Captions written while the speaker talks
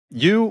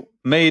You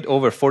made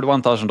over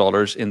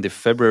 $41,000 in the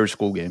February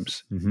Skool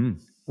games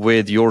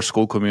with your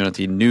Skool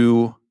community,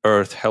 New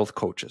Earth Health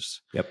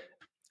Coaches. Yep.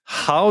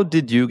 How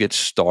did you get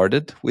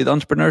started with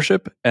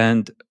entrepreneurship,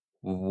 and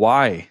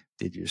why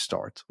did you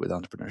start with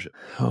entrepreneurship?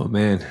 Oh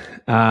man,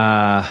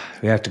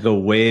 we have to go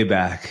way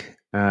back.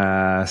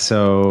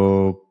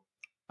 So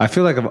I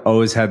feel like I've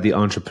always had the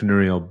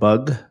entrepreneurial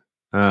bug.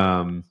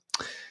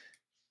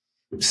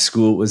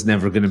 School was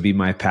never going to be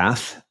my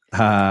path.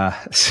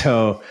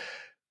 So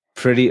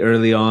pretty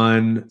early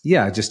on,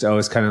 just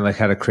always kind of like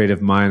had a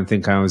creative mind,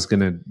 think I was going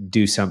to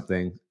do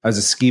something. I was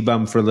a ski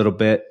bum for a little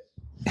bit.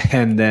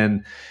 And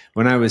then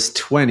when I was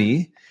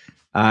 20,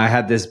 I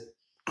had this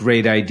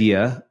great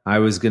idea. I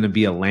was going to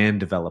be a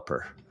land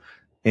developer.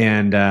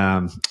 And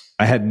I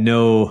had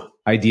no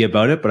idea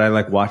about it, but I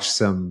like watched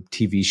some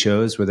TV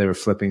shows where they were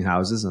flipping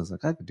houses. And I was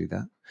like, I could do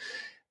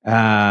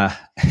that.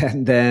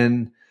 And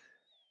then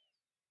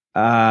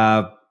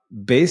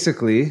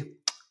basically,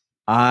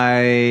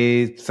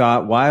 I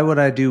thought, why would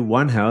I do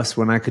one house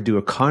when I could do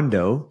a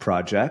condo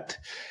project?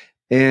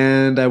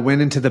 And I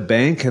went into the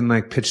bank and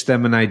like pitched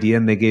them an idea,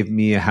 and they gave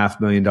me a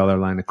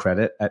 $500,000 line of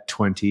credit at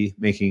 20,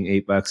 making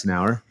 $8 an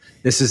hour.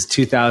 This is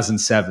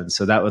 2007.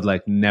 So that would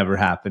like never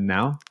happen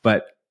now,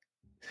 but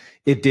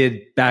it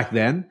did back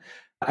then.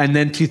 And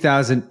then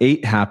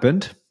 2008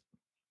 happened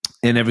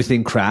and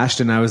everything crashed.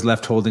 And I was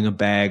left holding a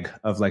bag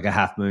of like a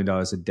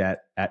 $500,000 of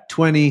debt at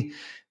 20,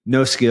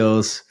 no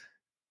skills,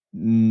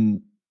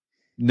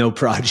 no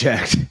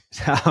project.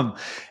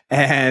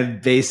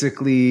 And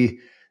basically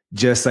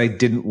just like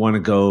didn't want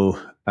to go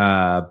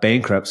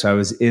bankrupt. So I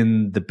was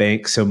in the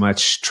bank so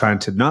much trying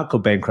to not go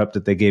bankrupt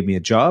that they gave me a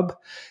job,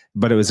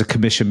 but it was a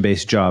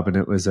commission-based job and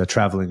it was a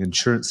traveling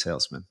insurance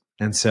salesman.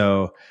 And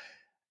so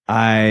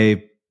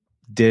I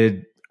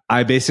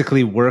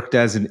basically worked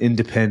as an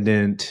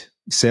independent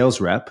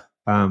sales rep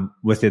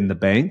within the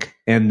bank.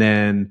 And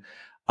then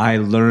I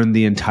learned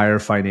the entire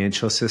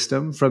financial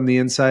system from the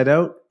inside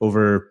out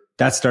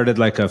that started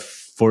like a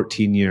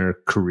 14-year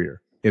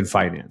career in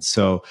finance.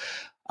 So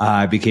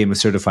I became a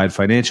certified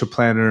financial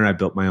planner. I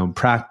built my own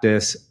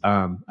practice.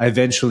 I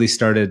eventually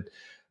started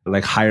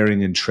like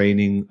hiring and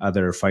training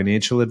other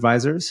financial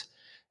advisors.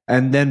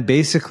 And then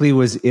basically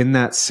was in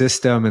that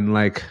system. And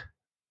like,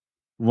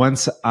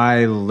 once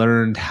I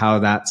learned how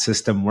that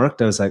system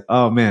worked, I was like,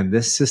 oh man,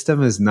 this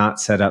system is not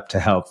set up to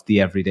help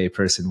the everyday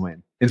person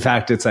win. In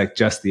fact, it's like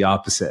just the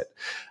opposite.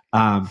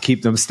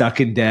 Keep them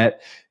stuck in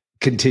debt,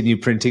 continue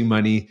printing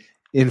money,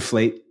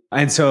 inflate.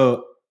 And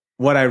so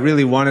what I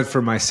really wanted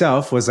for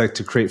myself was like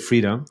to create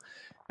freedom.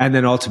 And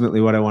then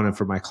ultimately what I wanted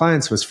for my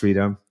clients was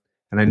freedom.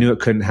 And I knew it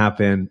couldn't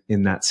happen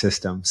in that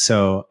system.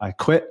 So I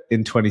quit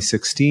in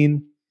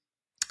 2016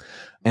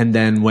 and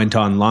then went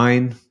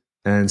online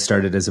and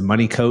started as a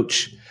money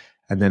coach,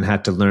 and then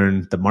had to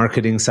learn the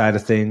marketing side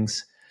of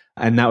things.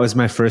 And that was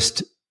my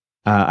first,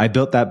 I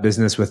built that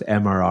business with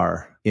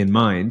MRR in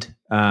mind.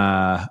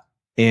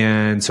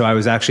 And so I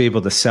was actually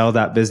able to sell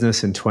that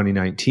business in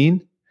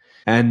 2019.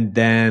 And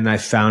then I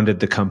founded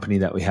the company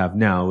that we have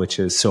now, which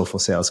is Soulful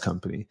Sales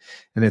Company.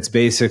 And it's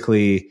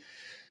basically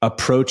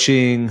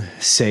approaching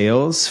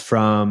sales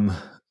from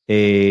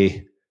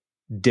a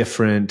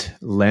different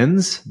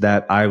lens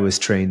that I was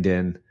trained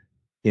in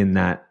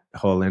that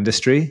whole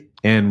industry,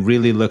 and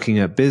really looking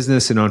at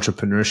business and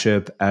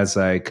entrepreneurship as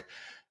like,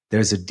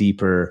 there's a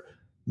deeper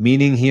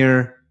meaning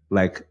here.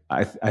 Like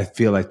I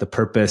feel like the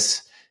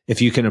purpose,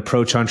 if you can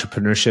approach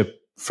entrepreneurship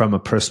from a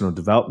personal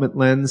development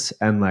lens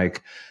and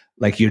like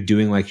you're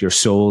doing like your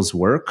soul's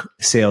work,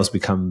 sales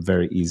become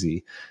very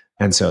easy.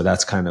 And so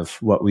that's kind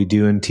of what we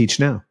do and teach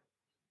now.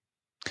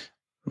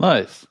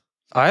 Nice.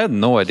 I had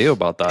no idea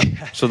about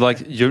that. So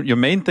like your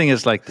main thing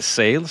is like the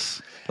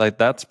sales. Like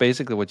that's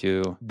basically what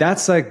you...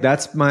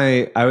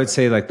 I would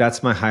say like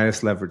that's my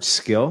highest leverage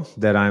skill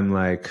that I'm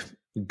like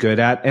good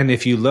at. And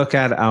if you look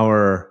at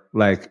our,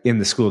 like in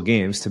the Skool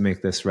games, to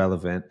make this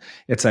relevant,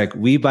 it's like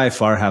we by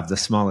far have the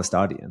smallest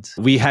audience.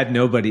 We had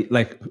nobody,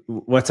 like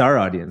what's our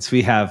audience?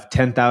 We have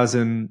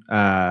 10,000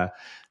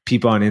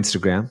 people on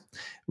Instagram.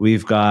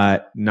 We've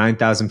got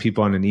 9,000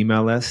 people on an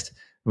email list.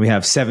 And we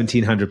have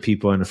 1,700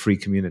 people in a free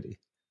community.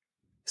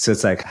 So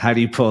it's like, how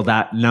do you pull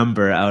that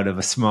number out of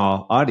a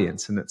small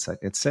audience? And it's like,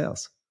 it's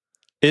sales.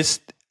 Is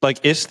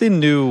the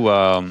new,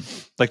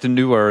 like the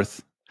New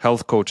Earth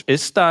Health Coach,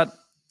 is that,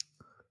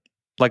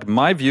 like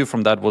my view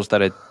from that was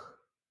that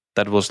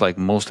that was like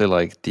mostly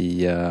like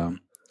the,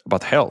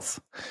 about health.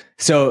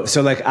 So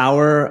like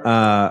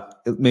our,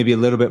 maybe a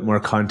little bit more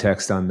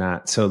context on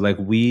that. So like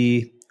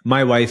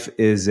my wife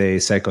is a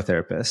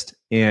psychotherapist,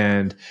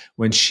 and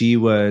when she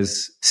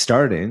was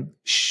starting,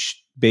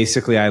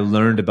 basically I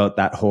learned about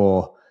that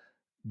whole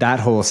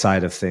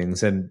side of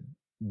things. And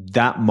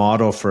that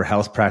model for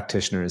health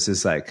practitioners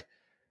is like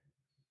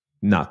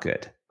not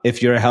good.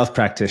 If you're a health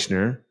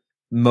practitioner,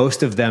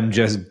 most of them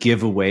just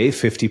give away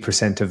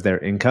 50% of their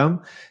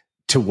income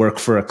to work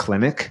for a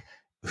clinic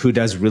who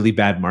does really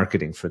bad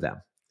marketing for them.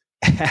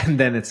 And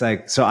then it's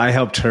like, so I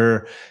helped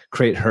her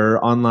create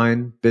her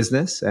online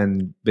business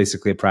and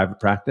basically a private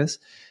practice.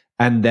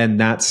 And then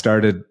that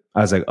started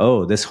I was like,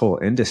 oh, this whole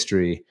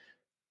industry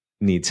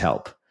needs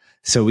help.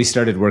 So we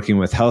started working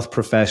with health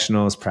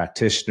professionals,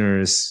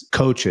 practitioners,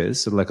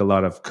 coaches, so like a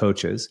lot of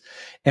coaches.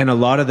 And a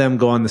lot of them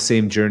go on the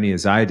same journey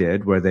as I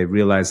did, where they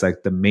realize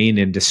like the main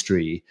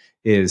industry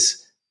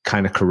is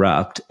kind of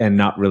corrupt and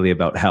not really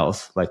about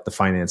health. Like the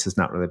finance is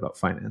not really about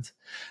finance.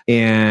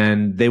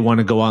 And they want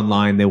to go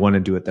online. They want to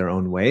do it their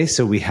own way.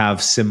 So we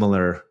have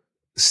similar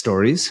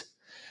stories.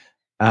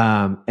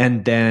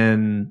 And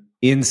then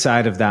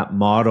inside of that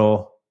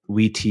model,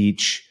 we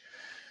teach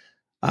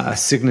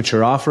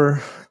signature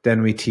offer.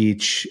 Then we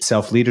teach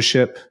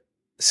self-leadership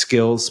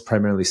skills,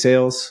 primarily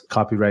sales,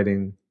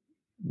 copywriting,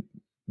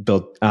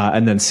 build,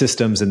 and then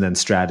systems, and then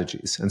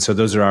strategies. And so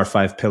those are our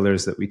 5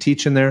 pillars that we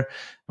teach in there.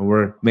 And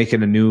we're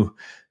making a new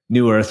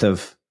earth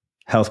of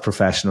health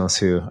professionals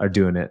who are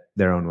doing it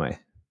their own way.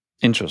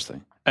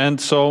 Interesting. And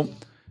so,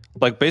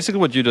 like basically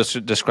what you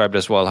just described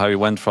as well, how you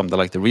went from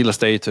the real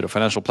estate to the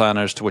financial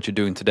planners to what you're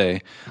doing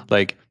today.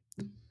 Like,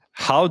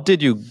 how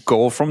did you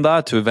go from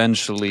that to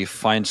eventually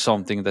find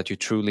something that you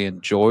truly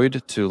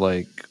enjoyed to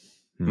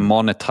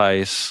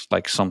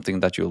monetize something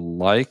that you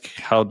like?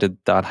 How did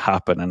that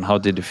happen, and how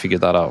did you figure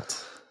that out?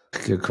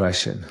 Good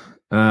question.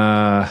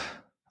 A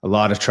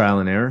lot of trial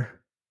and error.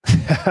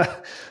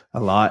 A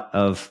lot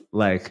of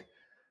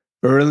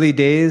early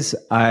days.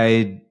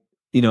 I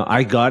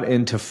got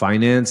into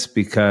finance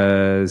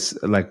because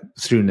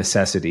through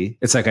necessity.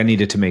 It's I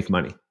needed to make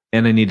money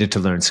and I needed to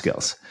learn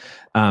skills,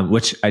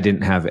 which I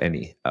didn't have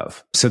any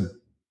of. So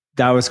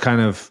that was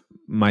kind of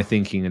my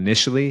thinking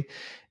initially.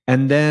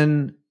 And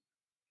then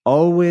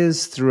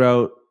always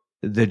throughout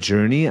the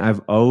journey,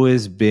 I've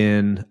always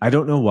been, I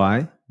don't know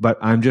why, but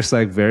I'm just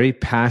very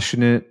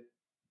passionate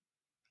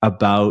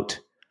about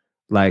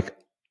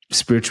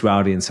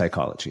spirituality and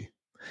psychology.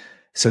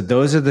 So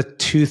those are the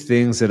 2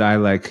 things that I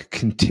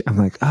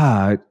I'm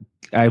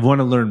I want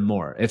to learn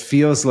more. It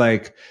feels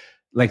like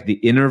the the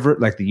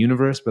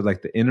universe, but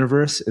the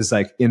innerverse is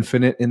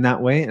infinite in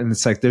that way. And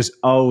it's there's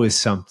always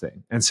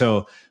something. And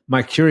so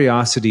my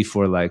curiosity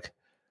for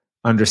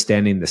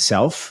understanding the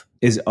self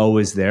is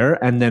always there.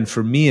 And then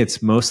for me,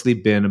 it's mostly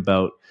been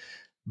about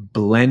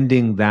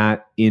blending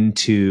that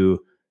into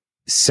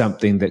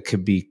something that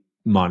could be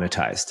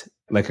monetized,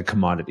 like a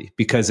commodity,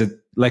 because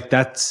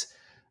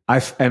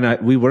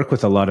we work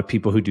with a lot of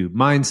people who do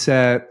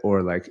mindset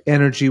or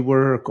energy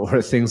work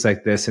or things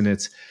like this.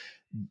 And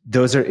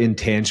those are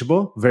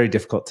intangible, very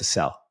difficult to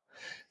sell.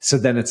 So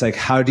then it's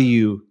how do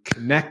you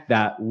connect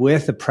that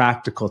with a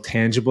practical,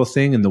 tangible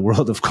thing in the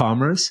world of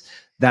commerce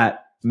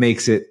that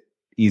makes it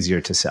easier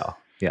to sell?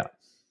 Yeah.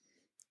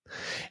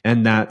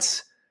 And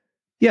that's,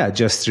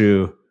 just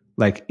through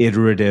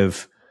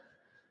iterative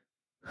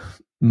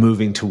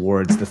moving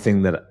towards the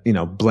thing that,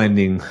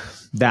 blending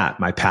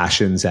my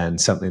passions and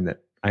something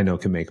that I know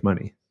can make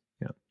money.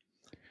 Yeah.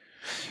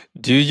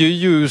 Do you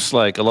use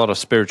a lot of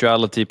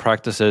spirituality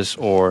practices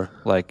or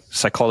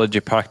psychology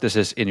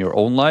practices in your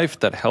own life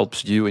that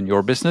helps you in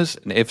your business?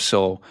 And if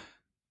so,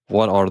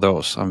 what are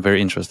those? I'm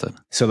very interested.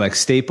 So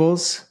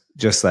staples,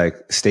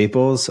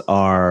 staples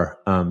are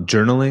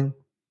journaling,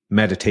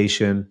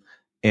 meditation,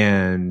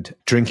 and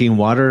drinking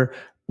water,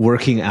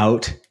 working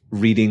out,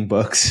 reading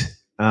books,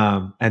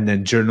 and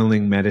then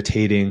journaling,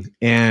 meditating.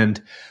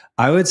 And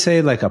I would say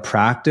a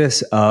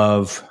practice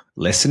of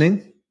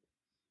listening,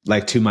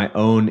 to my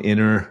own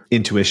inner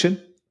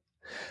intuition,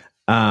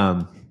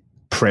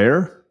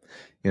 prayer,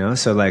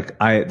 so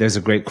there's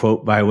a great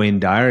quote by Wayne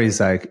Dyer.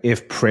 He's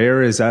if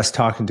prayer is us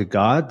talking to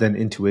God, then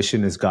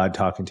intuition is God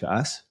talking to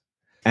us.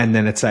 And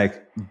then it's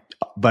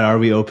but are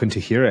we open to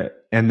hear it?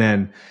 And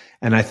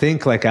I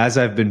think as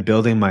I've been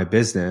building my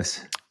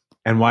business,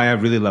 and why I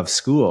really love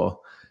Skool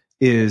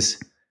is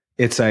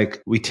it's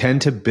we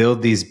tend to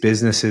build these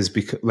businesses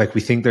because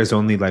we think there's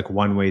only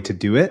one way to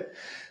do it.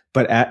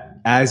 But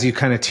as you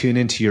kind of tune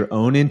into your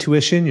own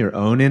intuition, your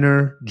own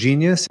inner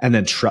genius, and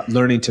then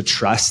learning to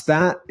trust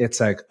that, it's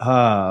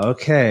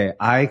okay,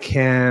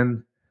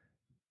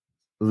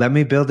 let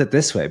me build it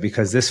this way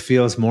because this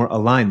feels more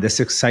aligned.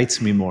 This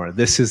excites me more.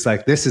 This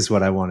is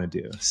what I want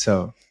to do.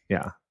 So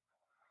yeah.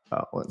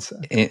 Oh, one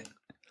second.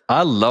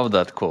 I love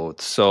that quote.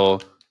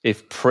 So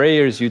if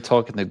prayer is you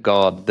talking to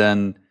God,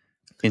 then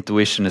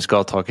intuition is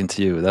God talking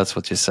to you. That's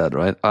what you said,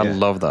 right? I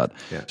love that.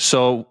 Yeah.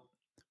 So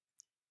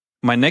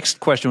my next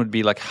question would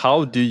be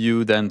how do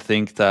you then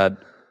think that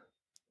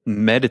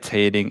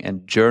meditating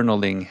and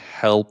journaling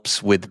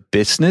helps with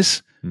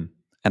business?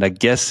 And I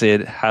guess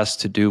it has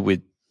to do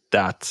with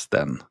that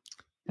then.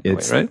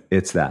 Right?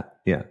 It's that.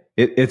 Yeah.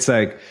 It's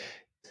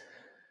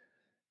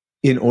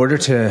in order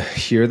to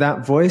hear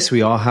that voice,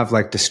 we all have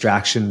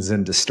distractions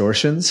and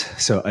distortions.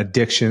 So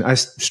addiction, I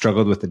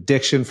struggled with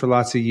addiction for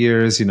lots of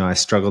years. I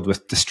struggled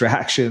with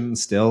distraction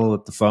still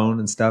with the phone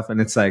and stuff. And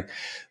it's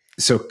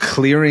so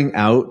clearing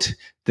out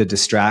the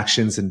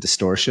distractions and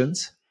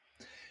distortions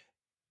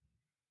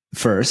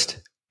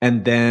first,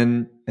 and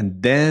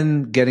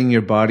then getting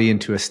your body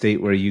into a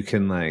state where you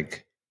can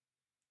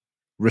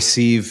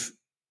receive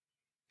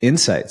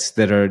insights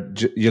that are,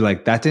 you're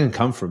that didn't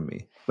come from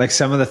me.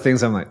 Some of the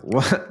things I'm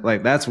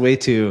what? That's way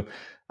too,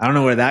 I don't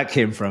know where that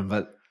came from,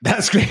 but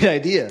that's a great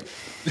idea.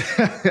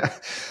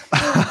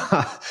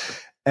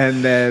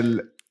 And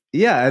then,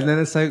 and then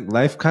it's like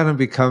life kind of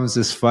becomes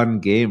this fun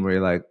game where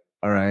you're like,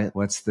 all right,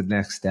 what's the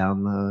next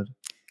download?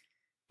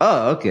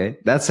 Oh, okay.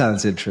 That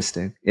sounds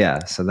interesting.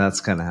 Yeah. So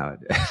that's kind of how I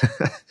do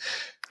it.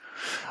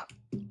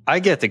 I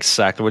get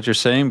exactly what you're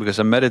saying because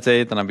I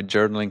meditate and I've been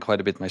journaling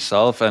quite a bit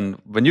myself. And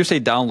when you say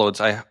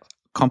downloads, I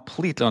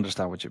completely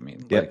understand what you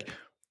mean. Yeah. Like,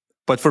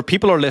 but for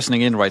people who are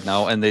listening in right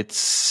now and it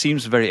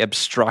seems very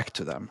abstract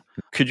to them,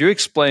 could you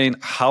explain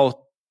how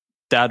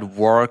that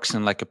works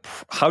and like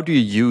how do you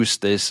use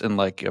this in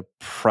like a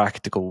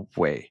practical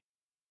way?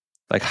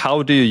 Like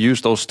how do you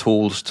use those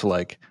tools to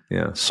like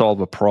solve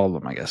a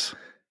problem, I guess?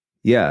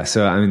 Yeah.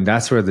 So, I mean,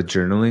 that's where the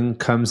journaling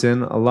comes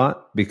in a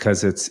lot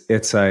because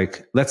it's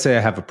like, let's say I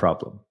have a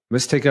problem.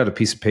 Let's take out a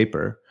piece of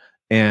paper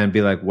and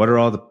be like, what are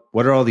all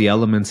the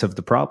elements of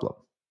the problem?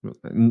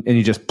 And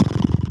you just,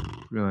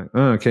 you're like,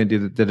 oh, I can't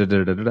do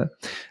that.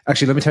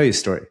 Actually, let me tell you a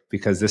story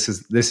because this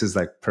is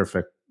like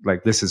perfect.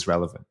 Like this is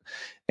relevant.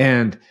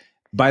 And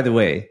by the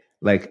way,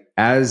 like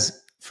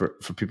for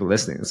people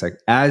listening, it's like,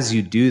 as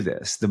you do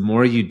this, the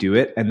more you do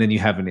it and then you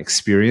have an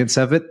experience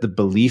of it, the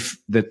belief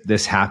that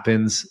this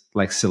happens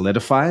like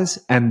solidifies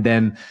and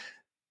then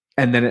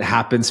it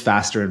happens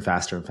faster and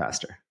faster and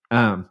faster.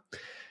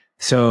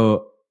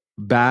 So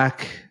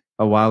back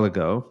a while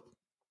ago,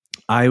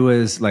 I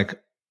was like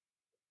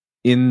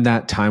in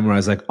that time where I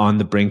was like on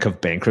the brink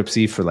of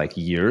bankruptcy for like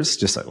years,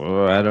 just like,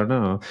 oh, I don't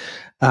know.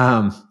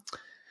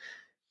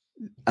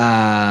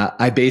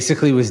 I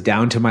basically was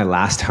down to my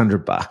last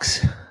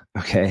 $100.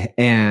 Okay.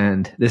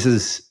 And this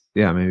is,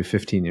 maybe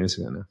 15 years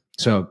ago now.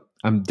 So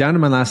I'm down to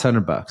my last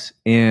 $100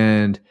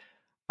 and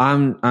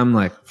I'm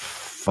like,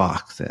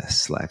 fuck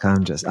this. Like,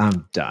 I'm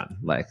done.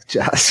 Like,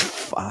 just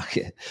fuck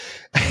it.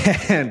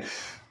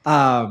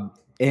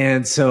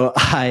 And so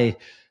I,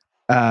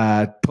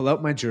 pull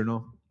out my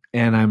journal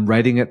and I'm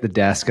writing at the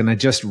desk and I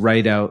just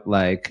write out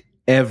like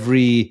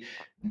every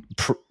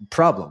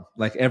problem,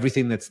 like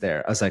everything that's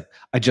there. I was like,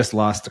 I just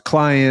lost a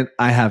client.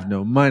 I have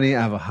no money.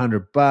 I have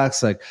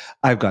 $100. Like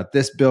I've got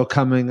this bill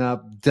coming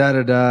up,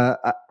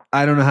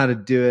 I don't know how to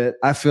do it.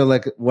 I feel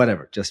like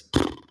whatever, just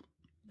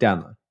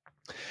download.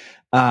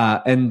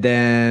 And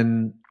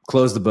then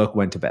closed the book,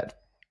 went to bed.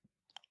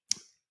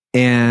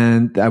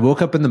 And I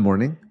woke up in the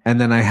morning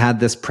and then I had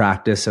this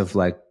practice of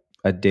like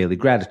a daily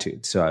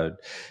gratitude. So I would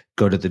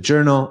go to the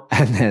journal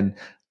and then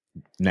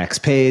next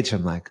page,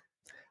 I'm like,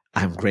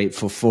 I'm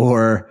grateful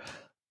for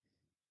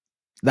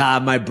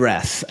my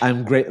breath.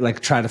 I'm great.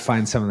 Like try to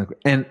find something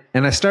and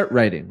I start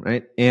writing,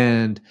 right?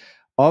 And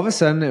all of a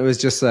sudden it was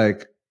just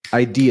like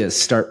ideas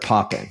start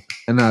popping.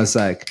 And I was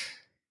like,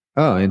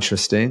 oh,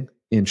 interesting.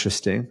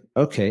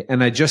 Okay.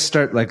 And I just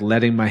start like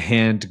letting my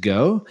hand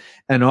go.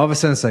 And all of a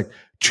sudden it's like,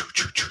 choo,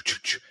 choo, choo, choo,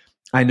 choo.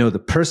 I know the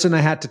person I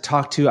had to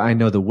talk to. I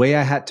know the way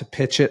I had to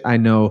pitch it. I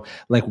know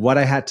like what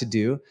I had to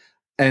do.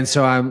 And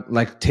so I'm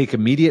like, take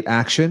immediate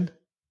action.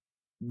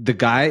 The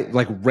guy,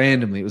 like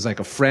randomly, it was like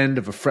a friend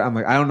of a friend. I'm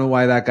like, I don't know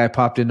why that guy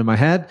popped into my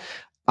head.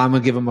 I'm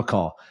going to give him a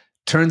call.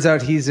 Turns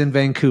out he's in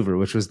Vancouver,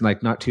 which was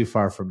like not too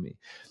far from me.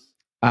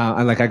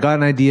 I'm like, I got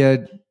an idea.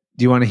 Do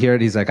you want to hear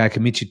it? He's like, I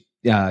can meet you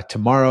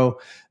tomorrow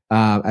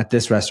at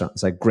this restaurant.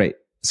 It's like, great.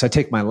 So I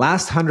take my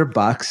last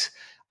 $100.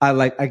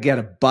 I get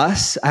a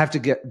bus. I have to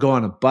go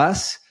on a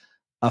bus,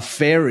 a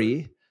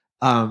ferry,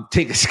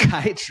 take a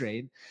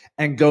SkyTrain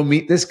and go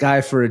meet this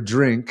guy for a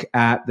drink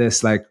at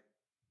this like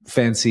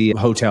fancy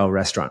hotel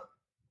restaurant.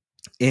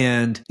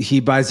 And he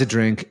buys a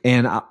drink.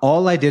 And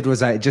all I did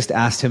was I just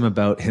asked him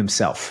about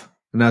himself.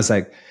 And I was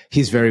like,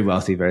 he's very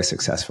wealthy, very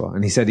successful.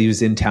 And he said he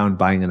was in town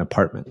buying an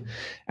apartment.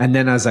 And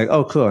then I was like,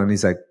 oh, cool. And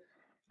he's like,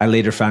 I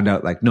later found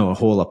out like, no, a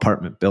whole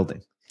apartment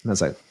building. And I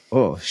was like,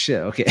 oh shit.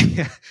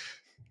 Okay.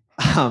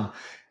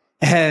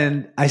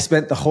 And I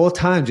spent the whole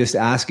time just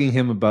asking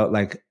him about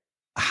like,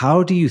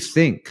 how do you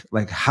think?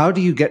 Like, how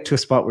do you get to a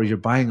spot where you're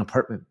buying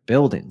apartment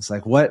buildings?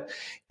 Like what?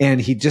 And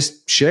he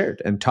just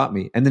shared and taught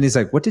me. And then he's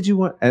like, what did you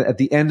want? At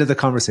the end of the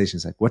conversation,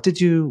 he's like, what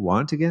did you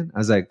want again? I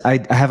was like,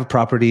 I have a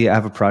property. I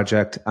have a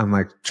project. I'm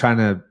like trying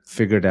to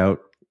figure it out.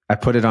 I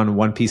put it on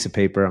one piece of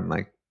paper. I'm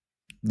like,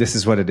 this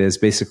is what it is.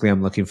 Basically,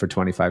 I'm looking for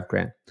 25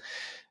 grand.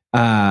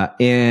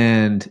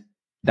 And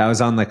that was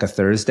on like a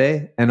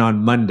Thursday. And on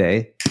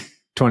Monday,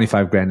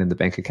 25 grand in the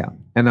bank account.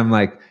 And I'm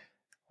like,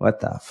 what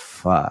the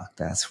fuck?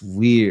 That's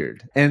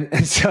weird.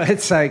 And so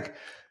it's like,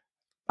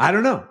 I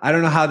don't know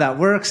how that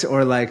works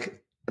or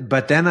like,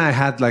 but then I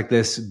had like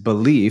this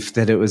belief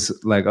that it was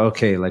like,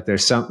 okay, like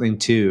there's something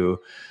to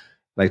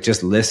like,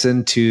 just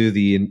listen to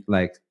the,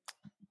 like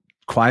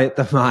quiet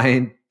the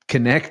mind,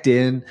 connect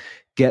in,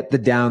 get the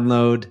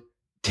download,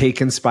 take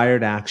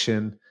inspired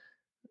action,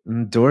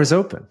 and doors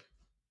open.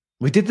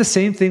 We did the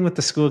same thing with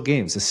the Skool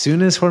games. As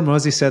soon as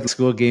Hormozi said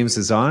Skool games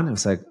is on, it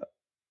was like,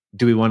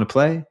 do we want to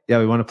play? Yeah,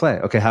 we want to play.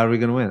 Okay, how are we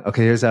going to win?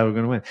 Okay, here's how we're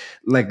going to win.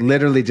 Like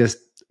literally just,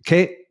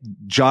 okay,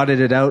 jotted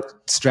it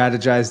out,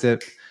 strategized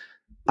it.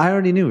 I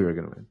already knew we were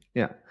going to win.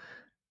 Yeah.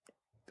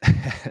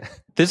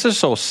 This is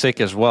so sick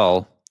as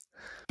well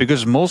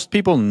Because most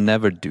people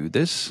never do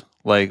this.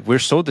 Like, we're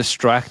so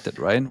distracted,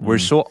 right? We're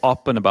so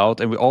up and about,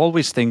 and we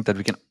always think that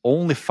we can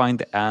only find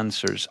the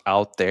answers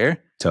out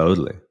there.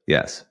 Totally.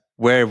 Yes.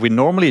 Where we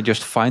normally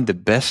just find the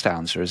best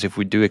answers if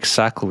we do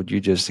exactly what you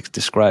just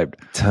described.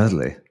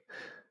 Totally.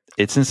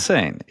 It's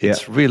insane.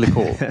 It's really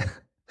cool.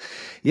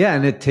 Yeah.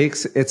 And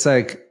it's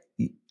like,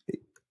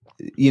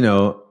 you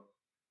know,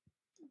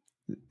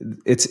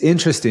 it's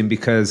interesting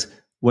because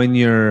when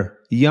you're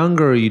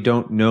younger, you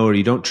don't know, or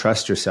you don't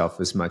trust yourself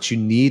as much. You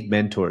need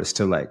mentors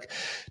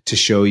to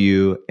show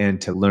you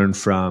and to learn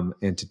from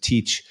and to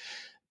teach.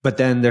 But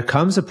then there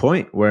comes a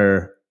point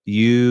where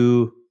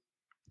you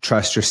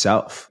trust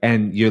yourself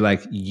and you're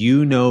like,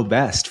 you know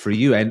best for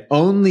you, and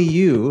only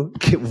you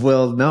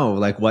will know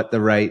like what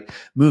the right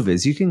move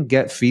is. You can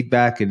get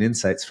feedback and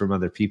insights from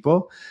other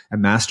people,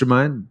 and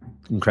mastermind,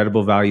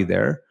 incredible value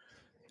there.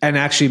 And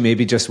actually,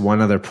 maybe just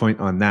one other point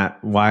on that,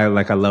 why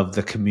like I love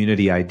the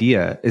community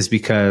idea is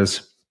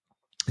because,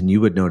 and you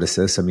would notice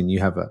this, I mean, you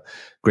have a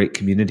great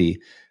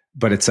community,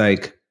 but it's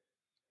like,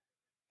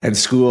 and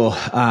Skool,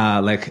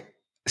 like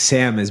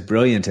Sam is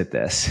brilliant at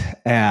this,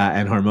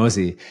 and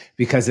Hormozy,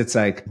 because it's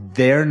like,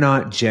 they're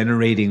not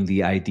generating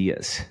the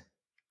ideas,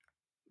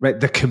 right?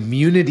 The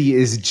community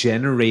is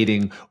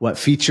generating what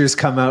features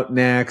come out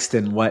next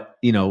and what,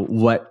 you know,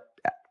 what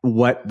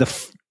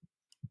the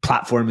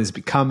platform is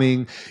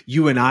becoming.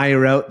 You and I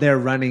are out there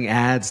running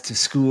ads to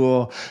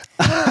Skool.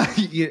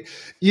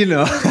 you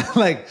know,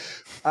 like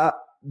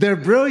they're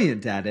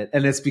brilliant at it.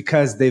 And it's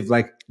because they've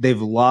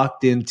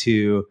locked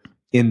into,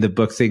 in the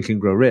book Think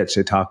and Grow Rich,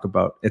 they talk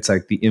about, it's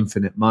like the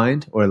infinite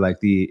mind, or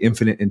like the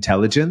infinite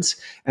intelligence.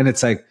 And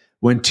it's like,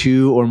 when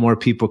two or more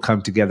people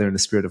come together in a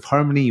spirit of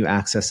harmony, you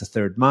access a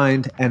third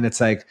mind. And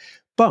it's like,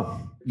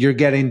 boom, you're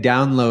getting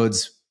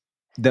downloads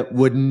that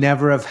would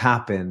never have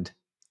happened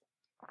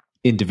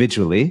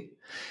individually.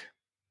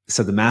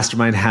 So the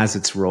mastermind has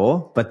its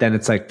role, but then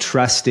it's like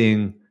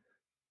trusting.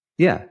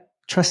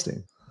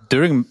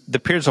 During the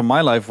periods of my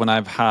life when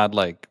I've had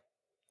like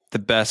the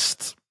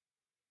best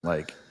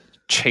like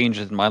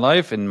changes in my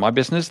life, in my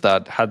business,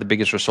 that had the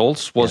biggest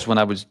results was when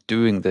I was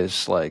doing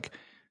this like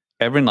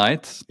every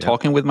night,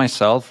 talking with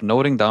myself,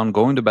 noting down,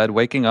 going to bed,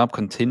 waking up,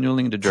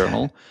 continuing the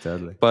journal.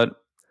 Totally. But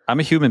I'm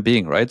a human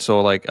being, right?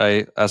 So like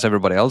as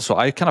everybody else, so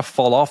I kind of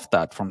fall off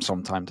that from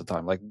some time to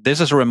time. Like,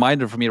 this is a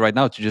reminder for me right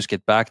now to just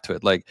get back to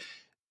it. Like,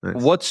 nice.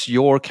 What's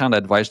your kind of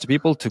advice to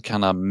people to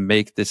kind of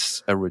make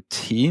this a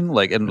routine?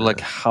 Like, and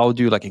like, how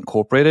do you like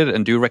incorporate it?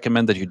 And do you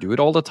recommend that you do it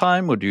all the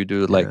time, or do you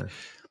do it like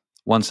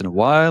once in a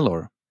while?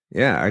 Or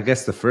I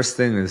guess the first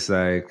thing is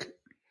like,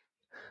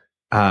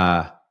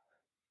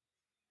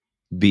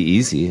 be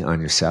easy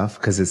on yourself,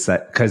 because it's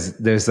that, because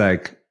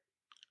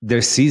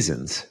there's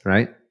seasons,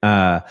 right?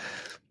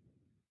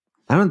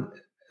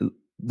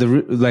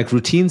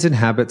 Routines and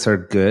habits are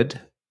good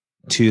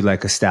to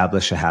like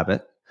establish a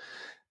habit.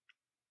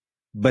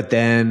 But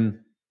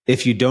then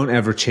if you don't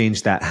ever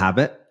change that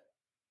habit,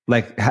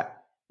 like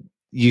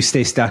you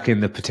stay stuck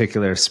in the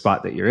particular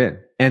spot that you're in.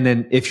 And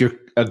then if you're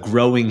a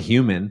growing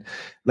human,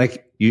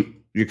 like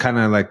you're kind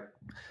of like,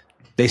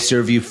 they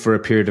serve you for a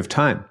period of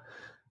time.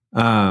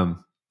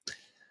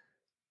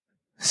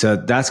 So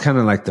that's kind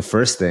of like the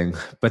first thing.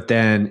 But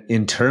then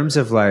in terms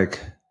of like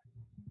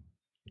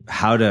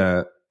how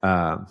to,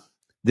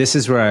 this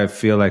is where I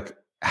feel like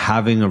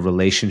having a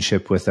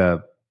relationship with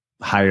a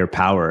higher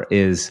power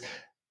is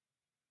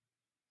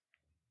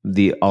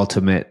the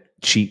ultimate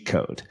cheat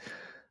code.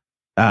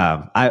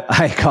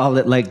 I call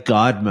it like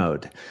God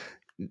mode,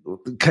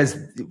 because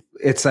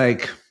it's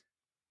like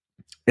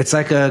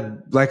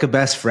a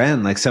best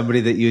friend, like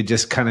somebody that you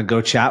just kind of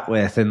go chat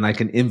with, and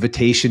like an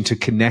invitation to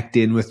connect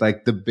in with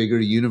like the bigger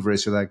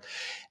universe, or like,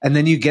 and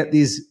then you get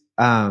these,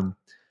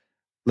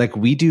 like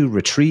we do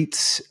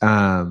retreats,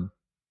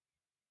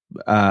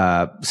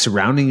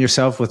 surrounding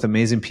yourself with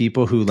amazing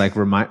people who like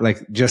remind,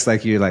 like, just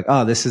like you're like,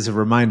 oh, this is a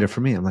reminder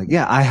for me. I'm like,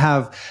 yeah, I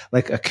have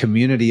like a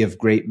community of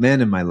great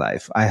men in my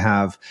life. I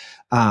have,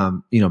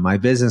 my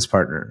business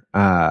partner.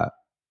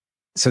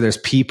 So there's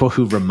people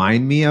who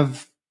remind me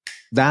of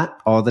that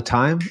all the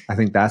time. I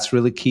think that's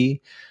really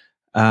key.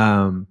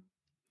 And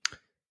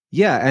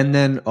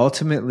then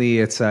ultimately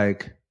it's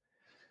like,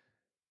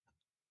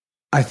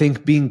 I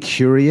think being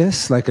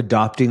curious, like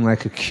adopting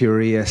like a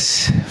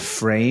curious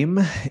frame,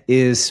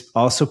 is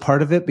also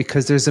part of it,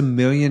 because there's a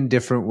million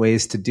different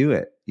ways to do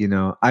it. You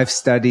know, I've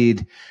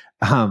studied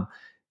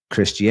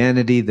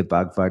Christianity, the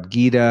Bhagavad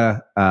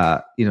Gita,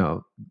 A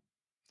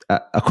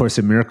Course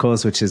in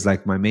Miracles, which is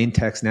like my main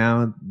text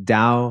now,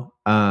 Tao,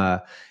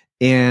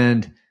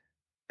 and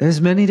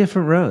there's many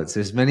different roads.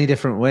 There's many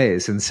different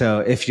ways. And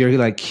so if you're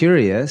like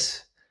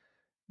curious,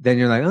 then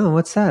you're like, oh,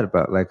 what's that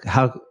about? Like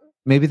how,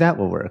 maybe that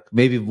will work.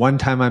 Maybe one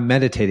time I'm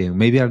meditating.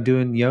 Maybe I'm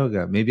doing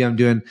yoga. Maybe I'm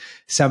doing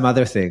some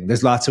other thing.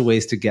 There's lots of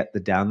ways to get the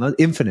download,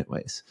 infinite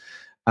ways.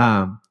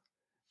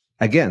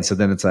 Again, so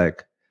then it's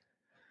like,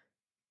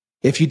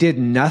 if you did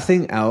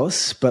nothing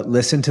else but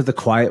listen to the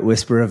quiet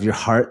whisper of your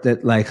heart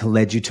that like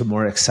led you to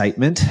more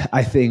excitement,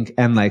 I think,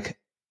 and like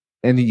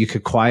and you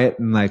could quiet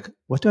and like,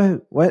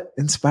 what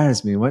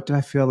inspires me? What do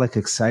I feel like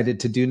excited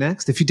to do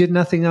next? If you did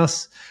nothing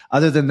else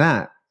other than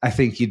that, I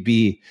think you'd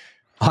be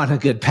on a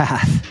good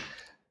path.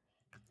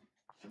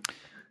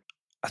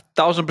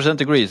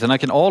 1,000% agrees. And I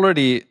can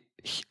already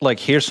like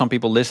hear some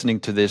people listening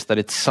to this that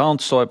it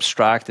sounds so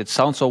abstract. It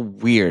sounds so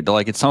weird.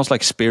 Like it sounds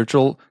like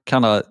spiritual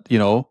kind of,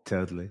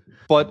 Totally.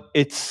 But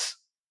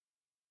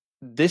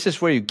this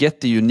is where you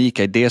get the unique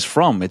ideas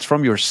from. It's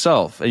from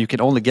yourself. And you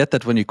can only get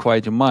that when you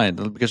quiet your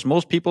mind, because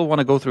most people want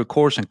to go through a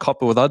course and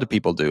copy what other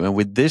people do. And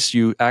with this,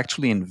 you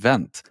actually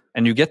invent,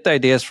 and you get the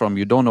ideas from,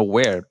 you don't know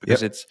where,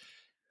 because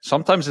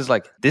sometimes it's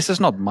like, this is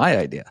not my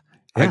idea.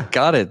 I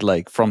got it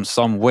like from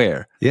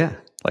somewhere. Yeah.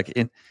 Like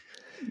in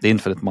the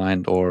infinite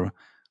mind, or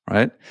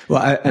right.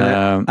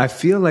 Well, I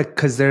feel like,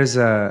 because there's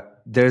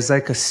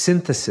like a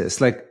synthesis,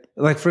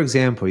 like for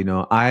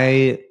example,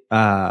 I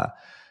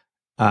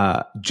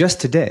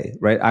just today,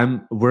 right?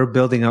 We're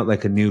building out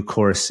like a new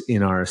course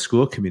in our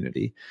Skool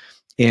community,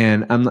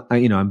 and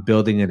I'm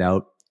building it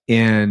out,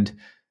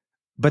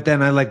 but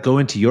then I like go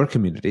into your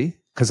community,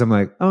 because I'm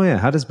like, oh yeah,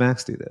 how does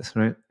Max do this,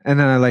 right? And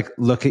then I like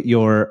look at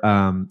your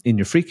in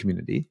your free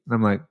community, and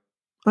I'm like,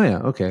 oh yeah,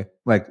 okay,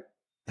 like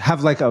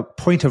have like a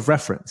point of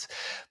reference.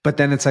 But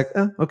then it's like,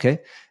 oh, okay.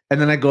 And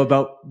then I go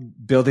about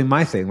building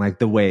my thing like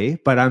the way,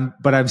 but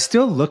I'm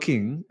still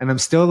looking, and I'm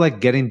still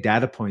like getting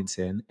data points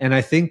in. And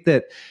I think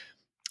that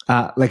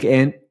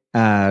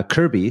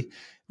Kirby,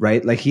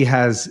 right? Like he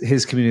has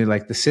his community,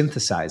 like the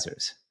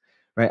synthesizers,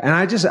 right? And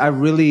I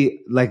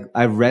really like,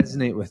 I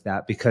resonate with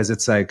that, because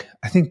it's like,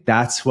 I think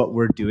that's what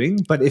we're doing.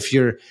 But if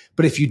you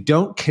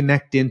don't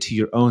connect into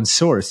your own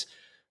source,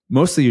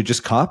 mostly you're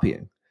just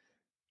copying.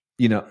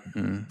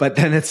 But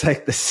then it's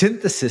like the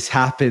synthesis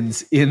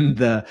happens in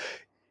the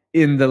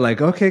like,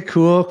 okay,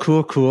 cool,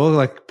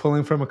 like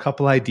pulling from a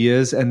couple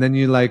ideas, and then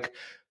you like,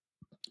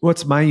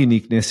 what's my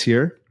uniqueness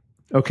here?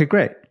 Okay,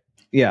 great.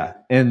 Yeah.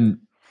 And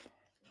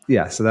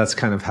yeah, so that's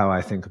kind of how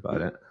I think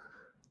about it.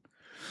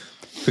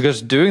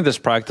 Because doing this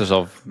practice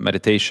of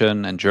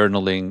meditation and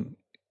journaling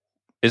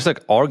is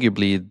like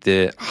arguably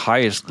the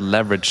highest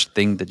leverage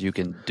thing that you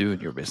can do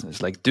in your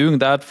business. Like doing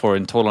that for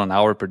in total an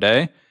hour per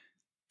day,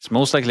 it's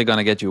most likely going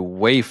to get you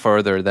way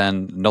further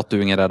than not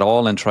doing it at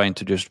all and trying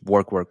to just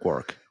work.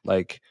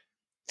 Like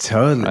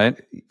totally.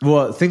 Right?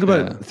 Well, think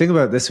about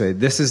it this way.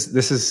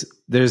 There's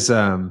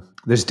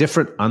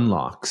different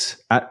unlocks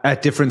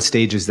at different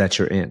stages that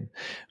you're in,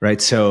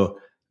 right? So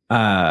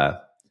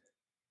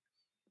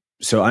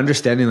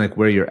understanding like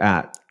where you're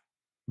at,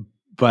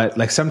 but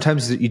like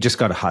sometimes you just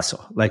got to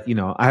hustle. Like,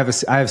 I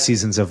have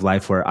seasons of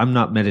life where I'm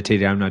not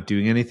meditating, I'm not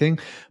doing anything,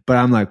 but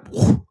I'm like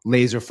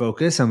laser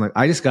focused. I'm like,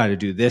 I just got to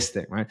do this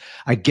thing, right?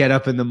 I get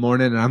up in the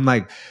morning and I'm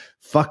like,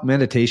 fuck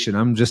meditation.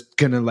 I'm just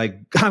gonna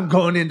I'm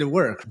going into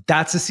work.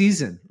 That's a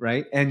season,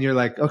 right? And you're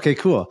like, okay,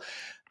 cool.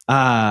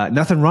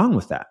 Nothing wrong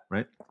with that,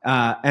 right?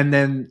 And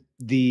then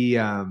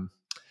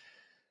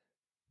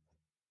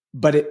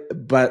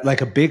but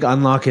like a big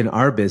unlock in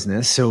our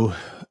business. So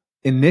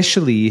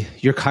initially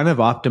you're kind of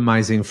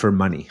optimizing for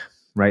money,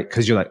 right?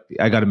 Because you're like,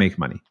 I got to make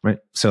money, right?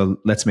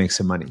 So let's make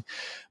some money.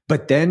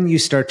 But then you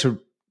start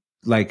to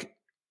like,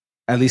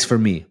 at least for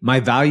me, my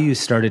values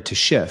started to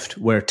shift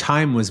where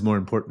time was more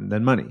important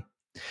than money.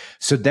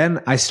 So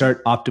then I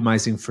start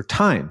optimizing for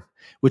time,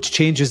 which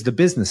changes the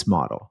business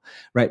model,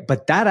 right?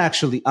 But that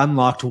actually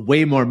unlocked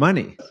way more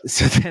money.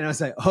 So then I was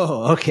like,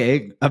 oh,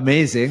 okay,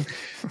 amazing.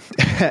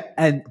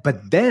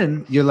 But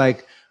then you're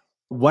like,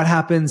 what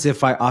happens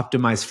if I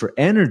optimize for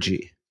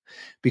energy?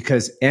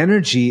 Because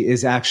energy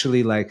is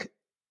actually like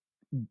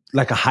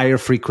a higher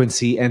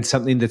frequency and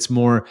something that's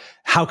more,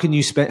 how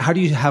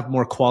do you have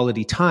more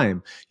quality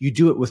time? You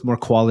do it with more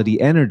quality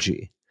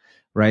energy,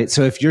 right?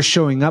 So if you're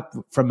showing up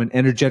from an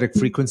energetic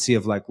frequency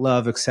of like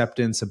love,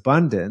 acceptance,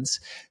 abundance,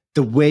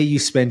 the way you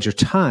spend your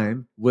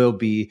time will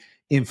be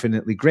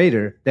infinitely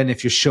greater than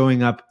if you're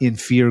showing up in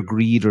fear,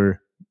 greed,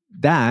 or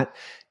that.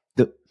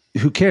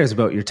 Who cares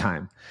about your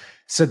time?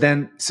 So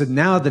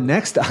now the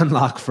next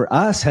unlock for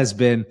us has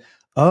been,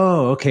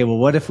 oh, okay, well,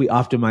 what if we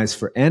optimize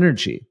for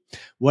energy?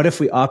 What if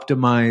we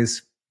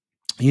optimize,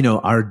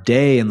 our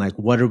day, and like,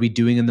 what are we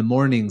doing in the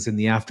mornings and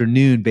the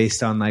afternoon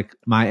based on like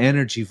my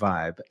energy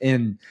vibe?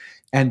 And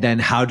then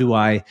how do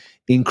I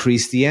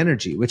increase the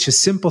energy, which is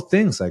simple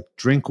things like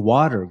drink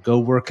water, go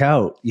work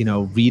out,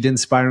 read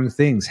inspiring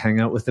things, hang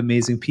out with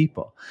amazing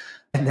people.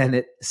 And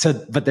then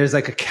but there's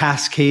like a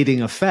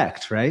cascading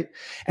effect, right?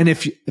 And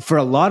for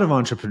a lot of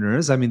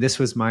entrepreneurs, I mean, this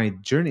was my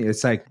journey.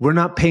 It's like, we're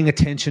not paying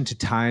attention to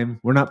time.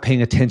 We're not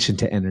paying attention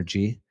to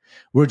energy.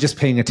 We're just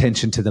paying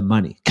attention to the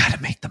money. Got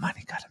to make the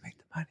money.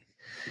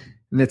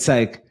 And it's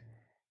like,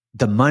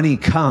 the money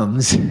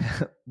comes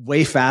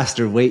way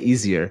faster, way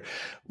easier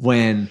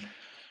when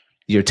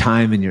your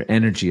time and your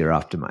energy are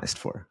optimized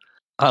for.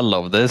 I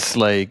love this.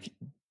 Like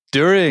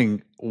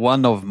during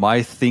one of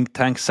my think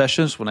tank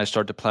sessions when I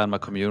started to plan my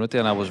community,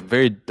 and I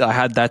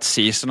had that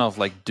season of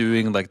like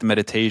doing like the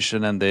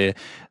meditation and the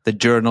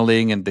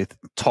journaling and the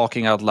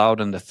talking out loud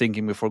and the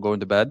thinking before going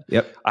to bed.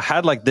 Yep. I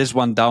had like this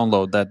one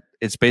download that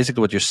it's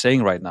basically what you're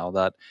saying right now,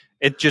 that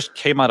it just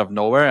came out of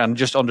nowhere, and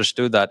just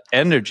understood that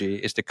energy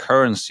is the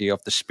currency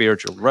of the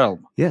spiritual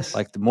realm. Yes.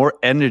 Like the more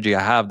energy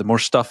I have, the more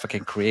stuff I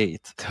can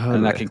create. Totally.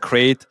 And I can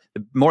create,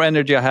 the more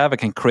energy I have, I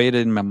can create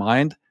it in my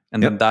mind.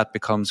 And then that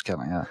becomes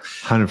kind of,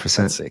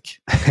 100% sick.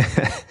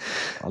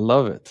 I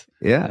love it.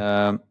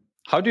 Yeah.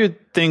 How do you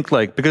think,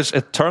 like, because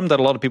a term that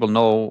a lot of people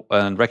know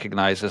and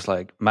recognize is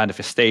like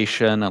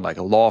manifestation and like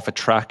a law of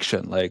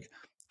attraction. Like,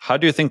 how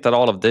do you think that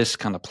all of this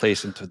kind of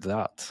plays into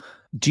that?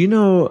 Do you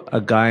know a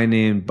guy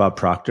named Bob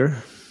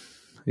Proctor?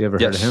 You ever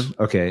heard of him?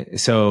 Okay.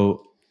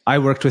 So I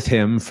worked with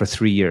him for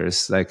 3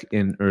 years, like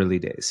in early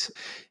days.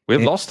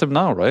 We've lost him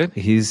now, right?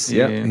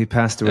 He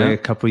passed away a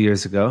couple of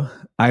years ago.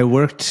 I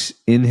worked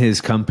in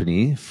his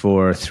company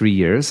for 3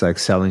 years, like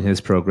selling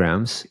his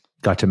programs,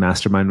 got to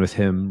mastermind with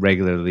him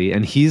regularly.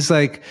 And he's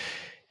an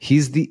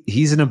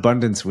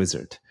abundance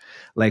wizard.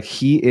 Like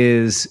he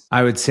is,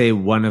 I would say,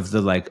 one of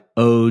the like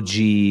OG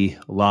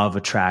law of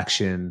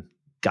attraction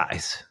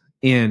guys.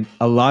 And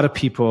a lot of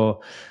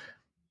people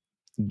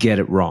get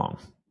it wrong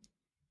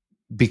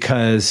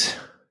because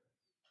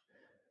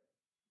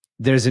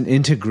there's an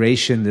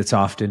integration that's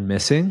often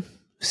missing.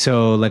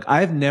 So like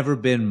I've never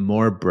been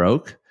more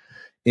broke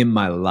in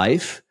my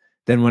life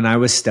than when I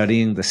was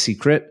studying The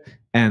Secret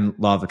and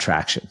law of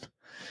attraction.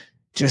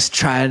 Just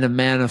trying to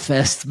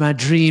manifest my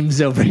dreams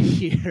over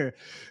here.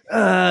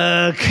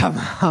 Come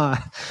on.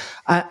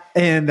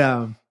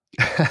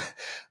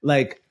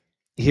 Like,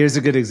 here's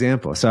a good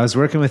example. So I was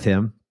working with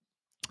him,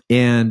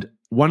 and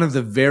one of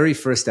the very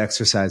first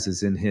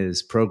exercises in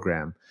his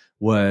program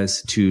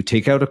was to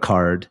take out a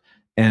card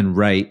and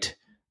write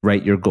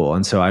your goal.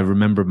 And so I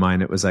remember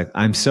mine. It was like,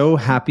 I'm so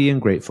happy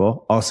and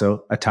grateful.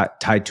 Also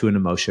tied to an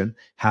emotion,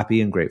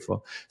 happy and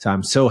grateful. So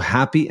I'm so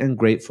happy and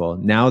grateful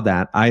now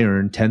that I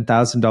earn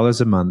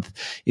 $10,000 a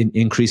month in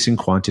increasing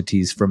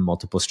quantities from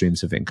multiple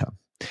streams of income.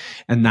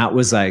 And that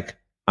was like,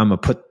 I'm going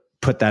to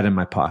put that in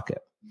my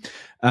pocket.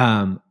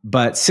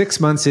 But 6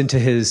 months into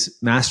his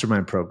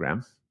mastermind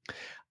program,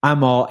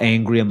 I'm all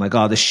angry. I'm like,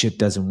 oh, this shit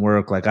doesn't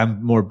work. Like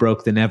I'm more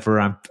broke than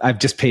ever. I've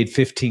just paid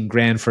 15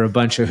 grand for a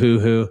bunch of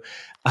hoo-hoo.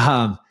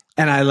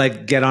 And I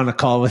like get on a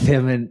call with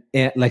him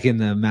and like in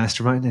the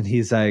mastermind, and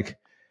he's like,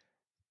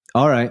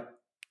 all right,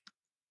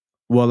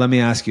 well, let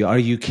me ask you, are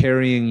you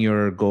carrying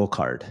your goal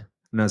card?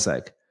 And I was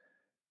like,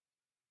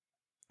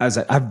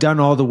 I've done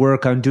all the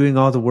work. I'm doing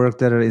all the work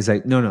he's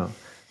like, no,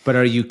 but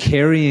are you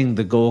carrying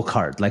the goal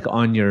card like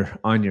on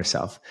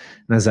yourself?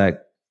 And I was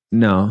like,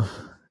 no.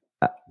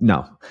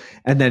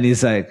 And then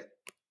he's like,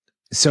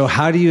 so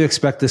how do you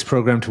expect this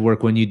program to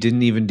work when you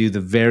didn't even do the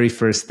very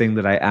first thing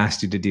that I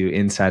asked you to do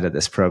inside of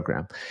this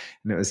program?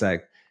 And it was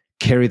like,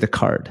 carry the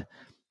card.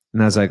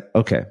 And I was like,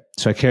 okay.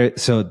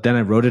 So then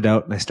I wrote it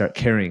out and I start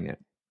carrying it.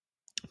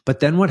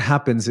 But then what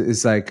happens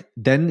is like,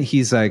 then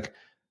he's like,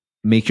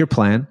 make your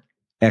plan,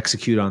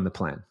 execute on the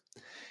plan.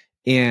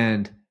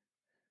 And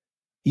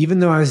even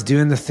though I was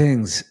doing the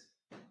things,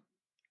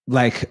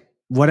 like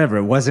whatever,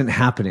 it wasn't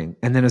happening.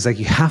 And then it's like,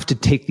 you have to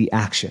take the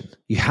action.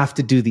 You have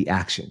to do the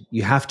action.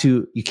 You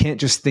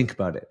can't just think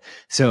about it.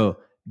 So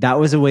that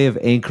was a way of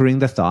anchoring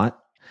the thought.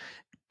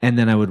 And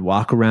then I would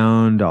walk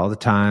around all the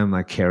time,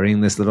 like carrying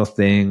this little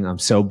thing. I'm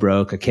so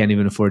broke. I can't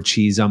even afford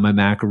cheese on my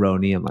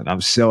macaroni. I'm like,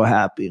 I'm so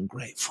happy and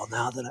grateful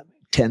now that I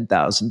make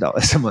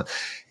 $10,000 a month.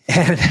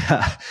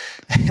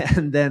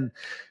 And then,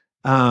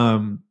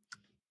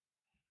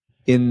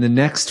 in the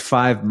next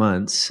 5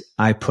 months,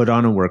 I put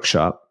on a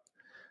workshop.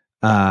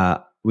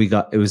 It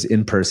was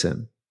in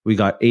person. We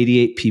got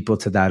 88 people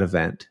to that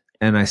event,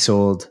 and I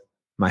sold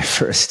my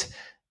first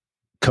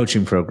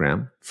coaching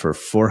program for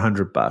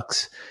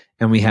 $400,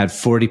 and we had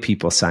 40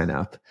 people sign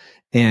up,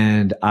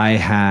 and I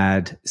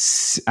made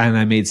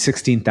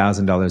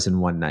 $16,000 in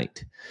one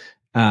night.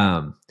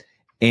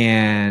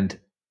 And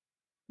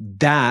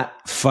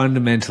that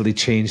fundamentally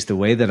changed the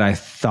way that I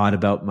thought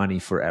about money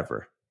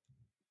forever,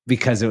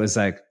 because it was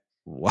like,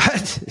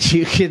 what?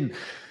 You can,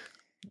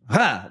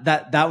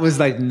 that was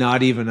like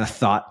not even a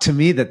thought to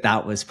me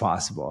that was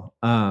possible.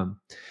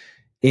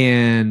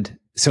 And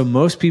so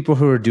most people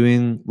who are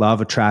doing law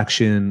of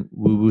attraction,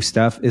 woo-woo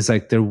stuff is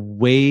like, they're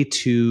way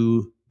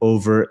too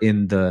over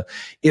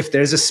if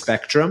there's a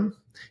spectrum,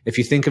 if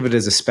you think of it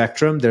as a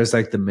spectrum, there's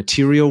like the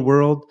material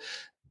world,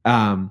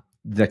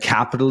 the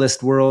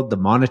capitalist world, the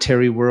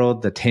monetary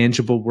world, the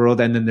tangible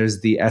world, and then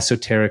there's the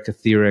esoteric,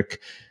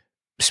 etheric,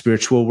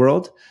 spiritual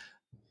world.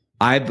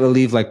 I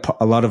believe like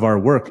a lot of our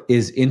work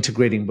is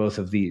integrating both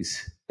of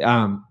these,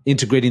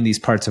 integrating these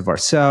parts of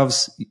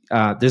ourselves.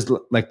 There's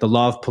like the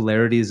law of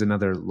polarity is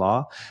another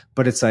law,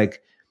 but it's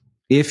like,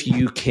 if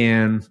you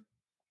can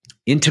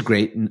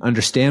integrate and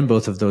understand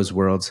both of those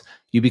worlds,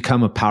 you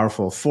become a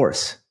powerful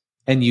force,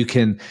 and you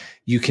can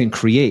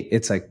create.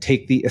 It's like,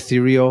 take the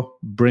ethereal,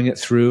 bring it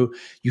through.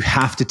 You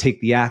have to take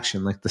the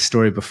action. Like the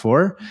story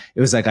before, it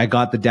was like, I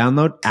got the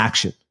download,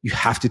 action. You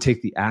have to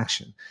take the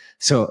action.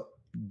 So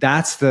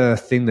that's the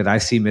thing that I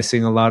see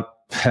missing a lot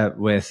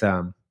with,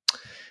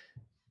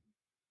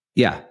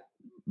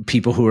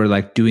 people who are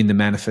like doing the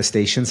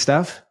manifestation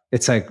stuff.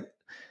 It's like,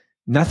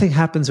 nothing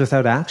happens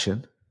without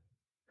action.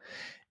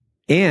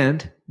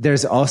 And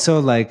there's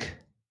also like,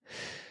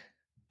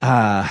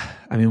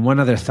 one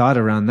other thought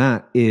around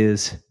that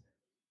is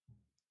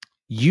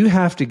you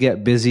have to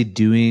get busy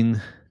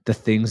doing the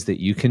things that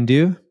you can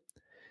do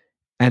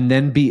and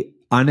then be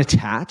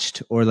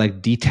unattached or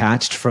like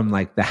detached from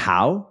like the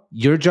how.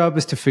 Your job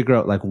is to figure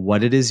out like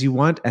what it is you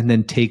want and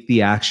then take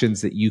the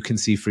actions that you can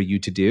see for you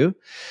to do.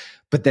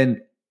 But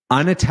then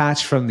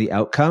unattached from the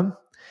outcome.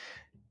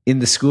 In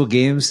the Skool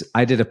games,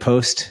 I did a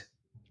post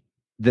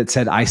that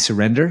said, I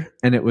surrender.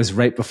 And it was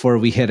right before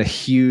we hit a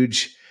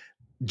huge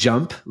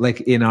jump,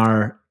 like in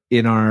our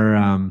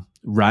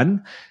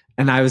run.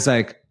 And I was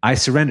like, I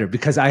surrender,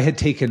 because I had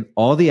taken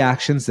all the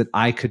actions that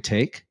I could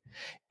take,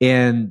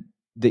 and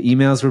the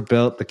emails were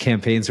built, the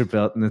campaigns were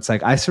built, and it's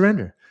like, I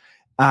surrender.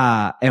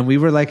 And we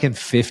were like in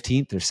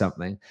 15th or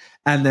something.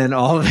 And then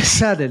all of a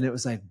sudden it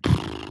was like,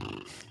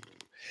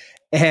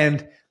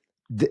 and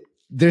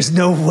there's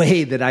no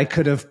way that I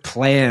could have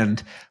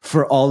planned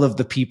for all of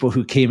the people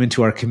who came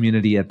into our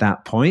community at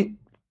that point.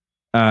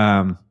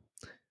 There's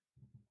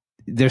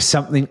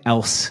something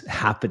else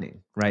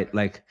happening, right?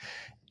 Like,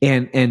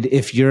 and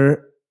if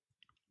you're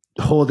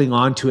holding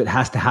on to it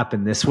has to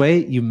happen this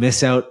way, you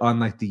miss out on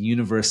like the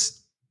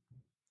universe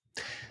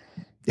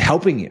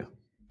helping you.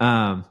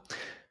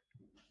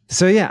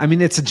 So yeah, I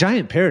mean, it's a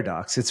giant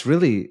paradox. It's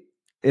really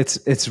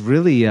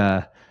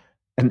an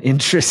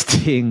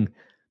interesting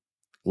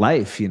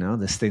life,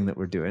 this thing that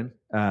we're doing.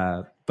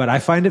 But I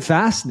find it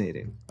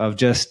fascinating of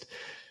just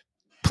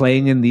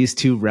playing in these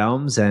two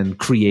realms and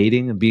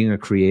creating and being a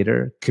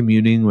creator,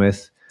 communing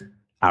with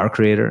our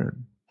creator,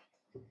 and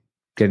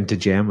getting to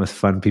jam with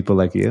fun people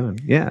like you.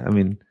 And yeah, I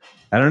mean,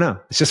 I don't know.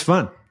 It's just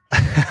fun.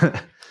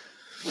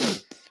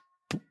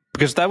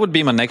 Because that would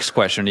be my next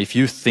question. If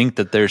you think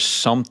that there's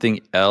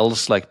something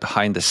else like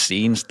behind the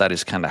scenes that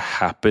is kind of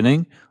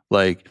happening,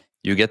 like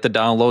you get the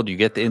download, you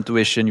get the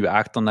intuition, you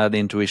act on that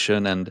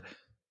intuition, and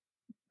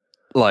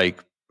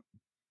like,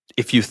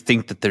 if you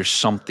think that there's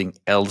something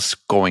else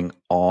going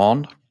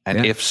on,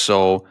 and if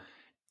so,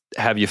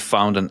 have you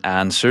found an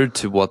answer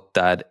to what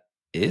that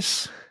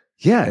is?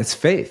 Yeah, it's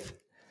faith.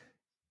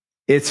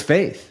 It's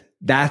faith.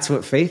 That's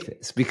what faith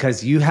is,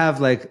 because you have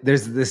like,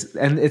 there's this,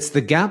 and it's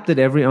the gap that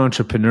every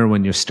entrepreneur,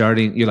 when you're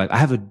starting, you're like, I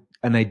have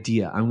an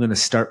idea. I'm going to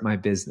start my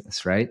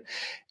business, right?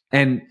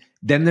 And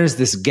then there's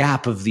this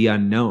gap of the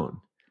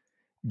unknown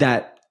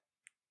that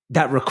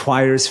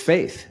requires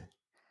faith.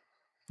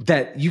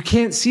 That you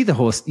can't see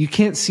you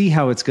can't see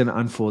how it's going to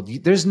unfold.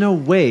 There's no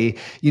way,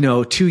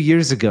 2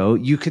 years ago,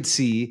 you could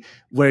see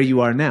where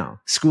you are now.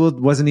 Skool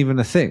wasn't even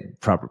a thing,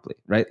 probably,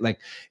 right? Like,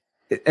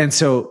 and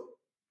so,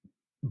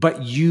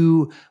 but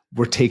you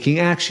were taking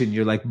action.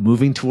 You're like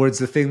moving towards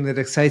the thing that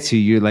excites you.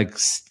 You're like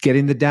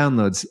getting the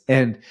downloads,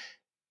 and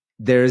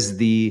there's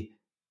the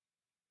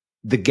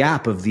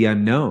gap of the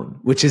unknown,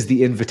 which is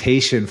the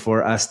invitation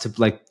for us to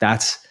like,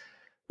 that's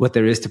what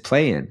there is to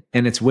play in.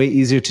 And it's way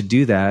easier to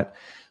do that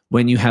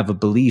when you have a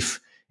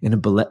belief in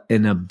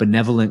a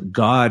benevolent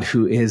God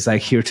who is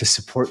like here to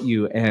support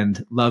you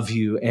and love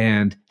you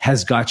and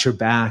has got your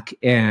back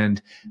and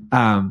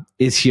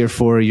is here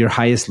for your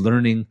highest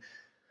learning.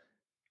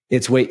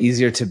 It's way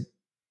easier to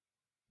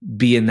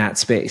be in that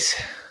space.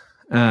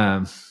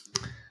 And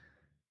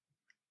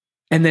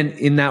then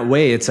in that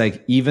way, it's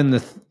like, even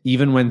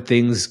when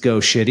things go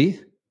shitty,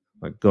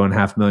 like going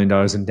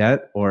 $500,000 in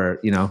debt, or,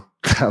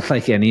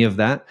 like any of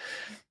that,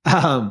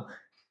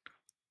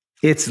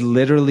 it's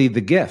literally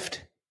the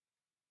gift.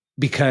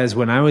 Because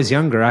when I was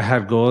younger, I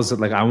had goals that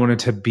like,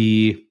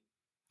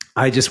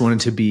 I just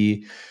wanted to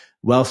be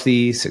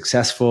wealthy,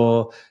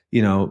 successful.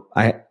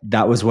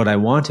 That was what I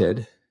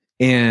wanted.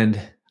 And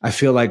I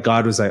feel like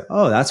God was like,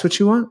 oh, that's what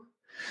you want?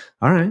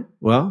 All right,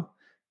 well,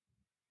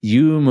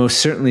 you most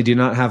certainly do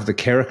not have the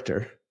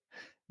character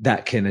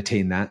that can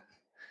attain that.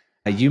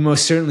 You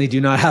most certainly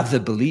do not have the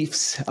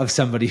beliefs of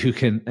somebody who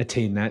can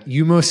attain that.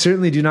 You most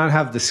certainly do not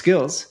have the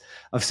skills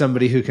of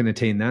somebody who can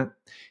attain that.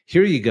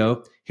 Here you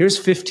go. Here's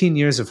 15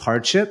 years of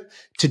hardship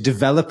to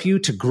develop you,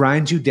 to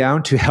grind you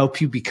down, to help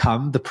you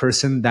become the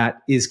person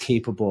that is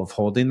capable of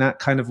holding that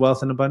kind of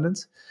wealth and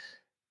abundance.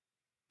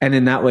 And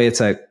in that way, it's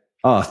like,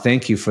 oh,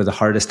 thank you for the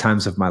hardest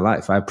times of my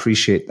life. I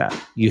appreciate that.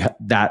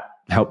 That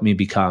helped me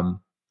become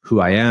who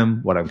I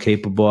am, what I'm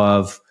capable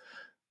of.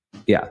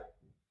 Yeah.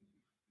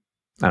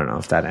 I don't know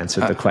if that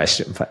answered the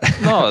question, but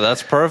no,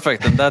 that's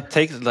perfect, and that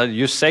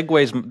you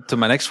segues to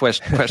my next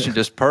question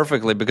just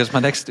perfectly, because my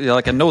next,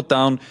 like, I note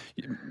down,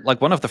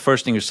 like, one of the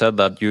first things you said,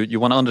 that you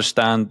want to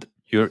understand,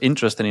 you're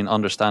interested in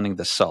understanding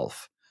the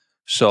self.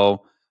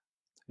 So,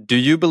 do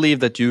you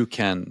believe that you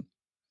can,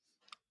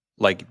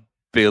 like,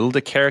 build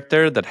a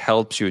character that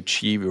helps you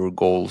achieve your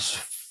goals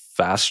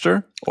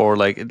faster, or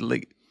like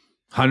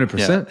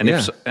 100%?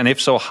 Yeah. And if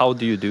so, how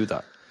do you do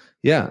that?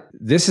 Yeah,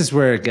 this is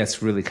where it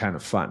gets really kind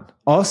of fun.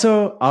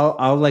 Also,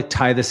 I'll like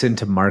tie this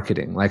into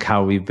marketing, like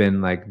how we've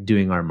been like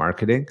doing our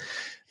marketing,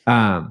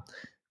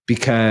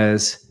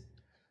 because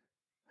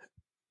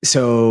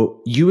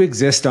so you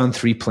exist on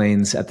 3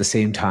 planes at the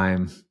same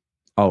time,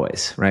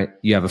 always, right?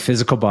 You have a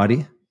physical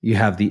body, you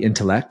have the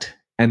intellect,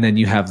 and then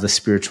you have the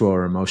spiritual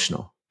or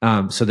emotional.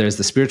 So there's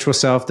the spiritual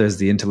self, there's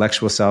the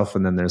intellectual self,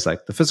 and then there's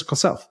like the physical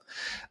self.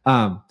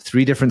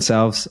 3 different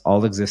selves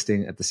all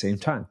existing at the same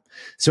time.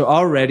 So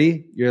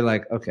already you're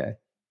like, okay,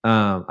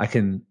 I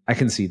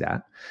can see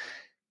that.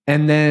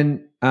 And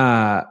then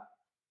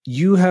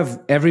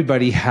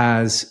everybody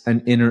has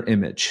an inner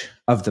image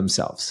of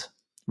themselves,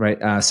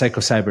 right?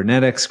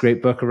 Psycho-Cybernetics,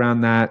 great book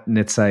around that. And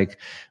it's like,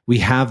 we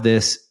have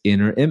this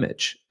inner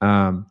image.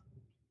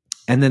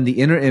 And then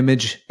the inner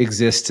image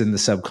exists in the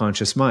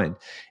subconscious mind.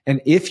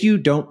 And if you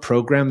don't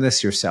program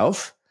this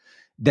yourself,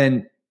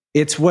 then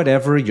it's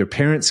whatever your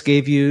parents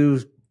gave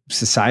you,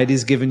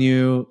 society's given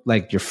you,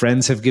 like your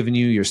friends have given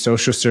you, your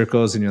social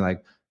circles, and you're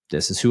like,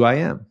 this is who I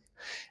am.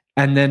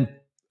 And then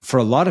for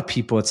a lot of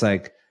people, it's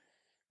like,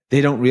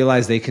 they don't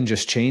realize they can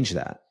just change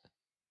that.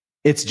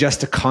 It's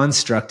just a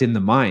construct in the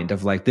mind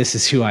of like, this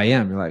is who I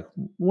am. You're like,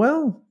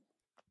 well,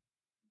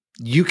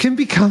 you can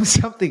become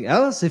something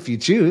else if you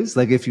choose,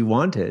 like if you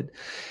wanted.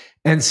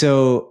 And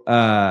so,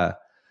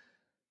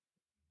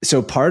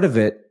 so part of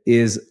it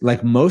is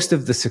like most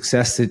of the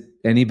success that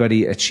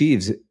anybody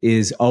achieves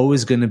is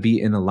always going to be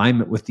in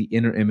alignment with the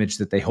inner image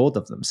that they hold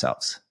of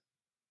themselves.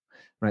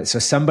 Right.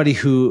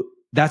 So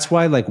that's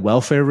why like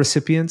welfare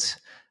recipients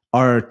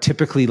are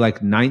typically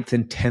like 9th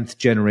and 10th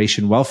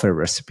generation welfare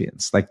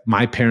recipients. Like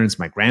my parents,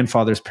 my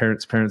grandfather's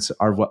parents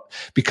are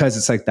because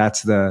it's like,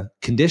 that's the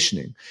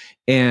conditioning.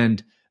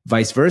 And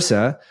vice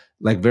versa,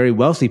 like very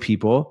wealthy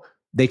people,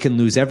 they can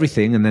lose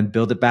everything and then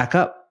build it back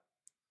up.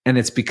 And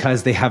it's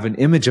because they have an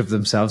image of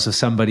themselves of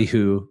somebody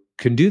who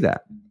can do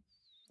that.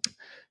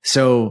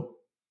 So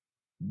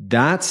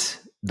that's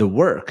the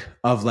work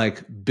of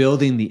like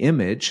building the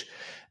image.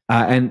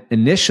 And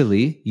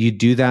initially you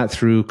do that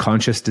through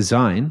conscious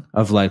design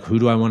of like, who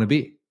do I want to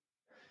be?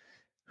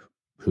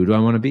 Who do I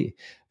want to be?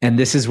 And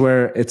this is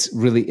where it's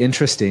really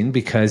interesting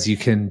because you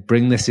can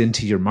bring this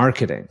into your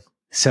marketing.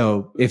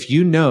 So if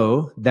you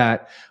know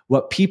that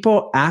what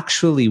people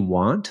actually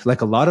want,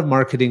 like a lot of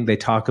marketing, they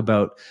talk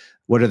about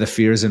what are the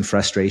fears and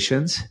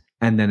frustrations,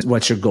 and then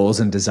what's your goals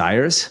and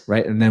desires,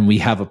 right? And then we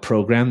have a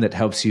program that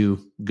helps you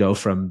go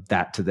from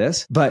that to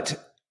this.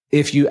 But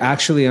if you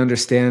actually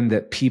understand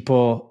that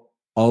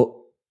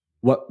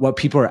what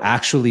people are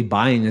actually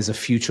buying is a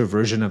future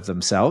version of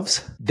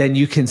themselves, then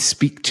you can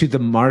speak to the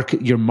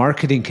market. Your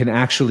marketing can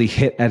actually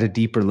hit at a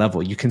deeper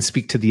level. You can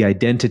speak to the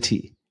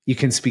identity. You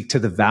can speak to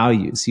the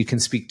values. You can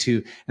speak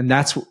to, and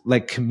that's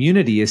like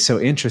community is so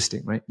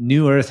interesting, right?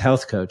 New Earth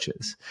health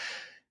coaches.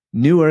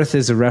 New Earth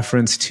is a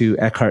reference to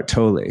Eckhart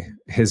Tolle,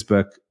 his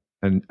book,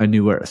 A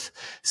New Earth.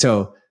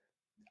 So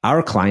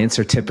our clients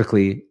are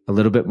typically a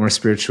little bit more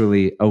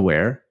spiritually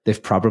aware.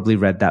 They've probably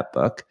read that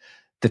book.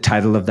 The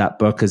title of that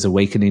book is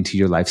Awakening to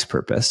Your Life's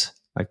Purpose,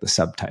 like the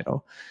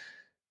subtitle.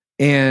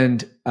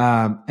 And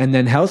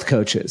then health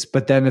coaches.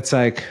 But then it's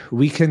like,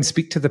 we can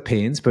speak to the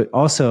pains, but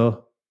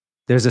also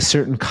there's a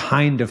certain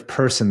kind of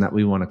person that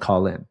we want to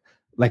call in,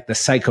 like the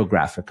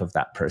psychographic of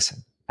that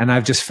person. And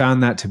I've just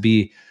found that to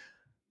be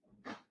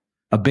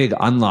a big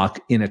unlock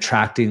in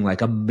attracting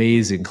like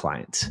amazing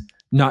clients,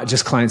 not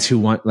just clients who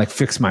want like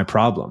fix my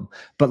problem,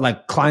 but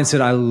like clients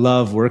that I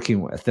love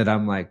working with that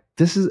I'm like,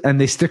 and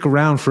they stick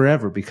around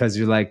forever because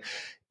you're like,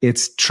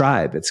 it's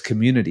tribe, it's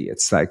community,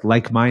 it's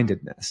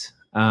like-mindedness.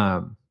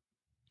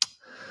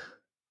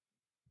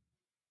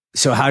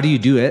 So how do you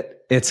do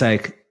it? It's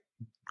like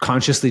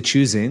consciously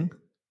choosing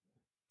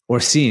or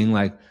seeing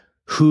like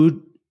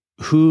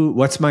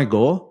what's my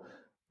goal?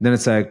 Then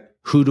it's like,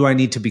 who do I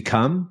need to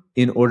become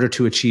in order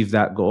to achieve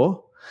that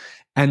goal?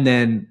 And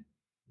then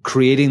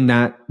creating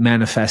that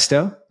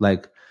manifesto.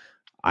 Like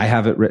I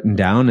have it written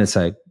down. It's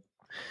like,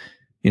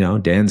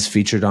 Dan's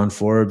featured on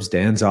Forbes.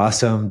 Dan's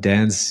awesome.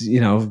 Dan's,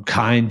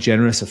 kind,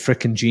 generous, a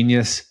freaking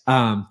genius.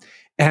 And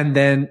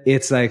then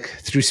it's like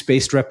through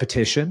spaced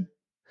repetition,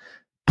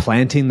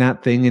 planting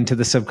that thing into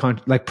the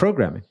subconscious, like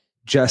programming,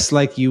 just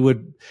like you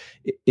would,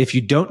 if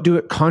you don't do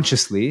it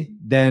consciously,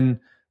 then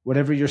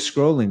whatever you're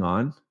scrolling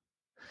on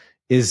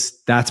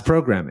that's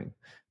programming.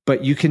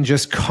 But you can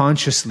just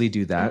consciously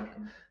do that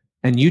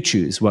and you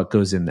choose what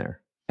goes in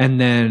there. And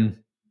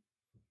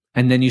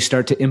then you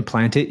start to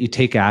implant it. You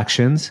take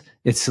actions.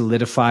 It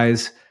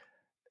solidifies.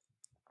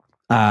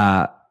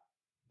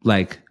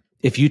 Like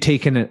if you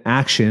take an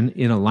action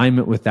in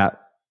alignment with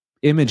that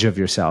image of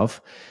yourself,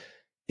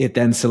 it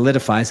then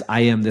solidifies,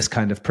 I am this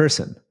kind of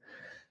person.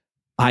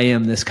 I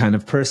am this kind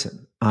of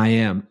person. I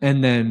am.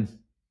 And then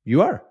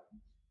you are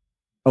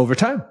over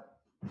time.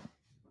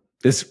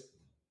 This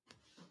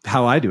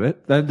how I do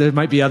it. There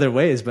might be other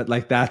ways, but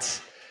like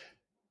that's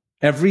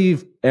every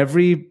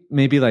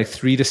maybe like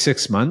 3 to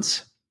 6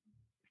 months,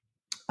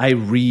 I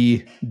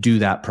redo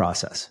that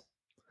process.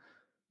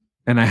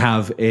 And I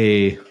have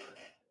it's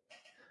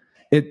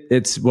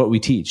what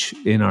we teach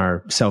in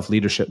our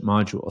self-leadership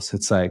modules.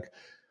 It's like,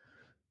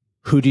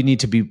 who do you need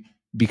to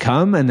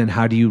become? And then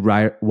how do you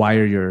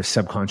wire your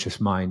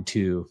subconscious mind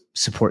to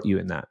support you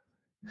in that?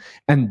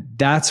 And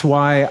that's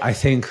why I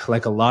think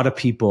like a lot of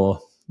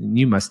people, and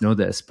you must know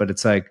this, but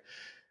it's like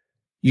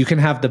you can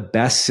have the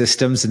best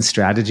systems and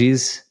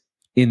strategies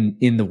in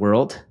the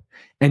world,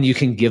 and you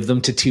can give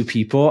them to two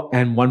people,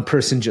 and one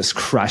person just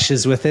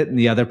crushes with it and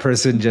the other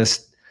person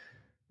just,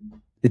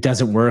 it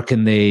doesn't work,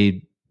 and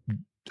they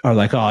are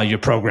like, oh, your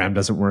program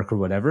doesn't work or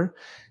whatever.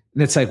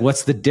 And it's like,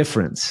 what's the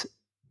difference?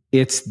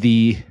 It's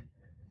the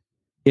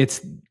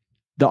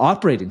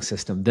operating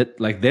system, that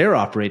like their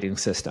operating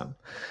system.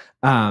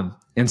 And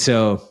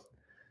so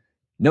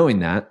knowing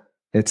that,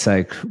 it's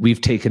like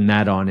we've taken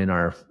that on in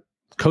our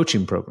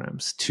coaching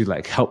programs to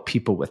like help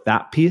people with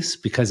that piece,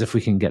 because if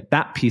we can get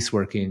that piece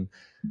working,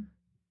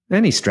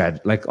 any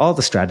strategy, like all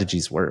the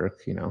strategies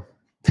work, you know.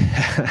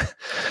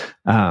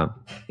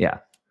 Yeah.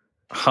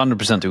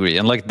 100% agree.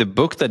 And like the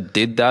book that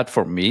did that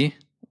for me,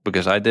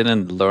 because I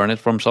didn't learn it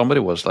from somebody,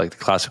 was like the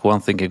classic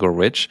one, Think and Grow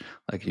Rich.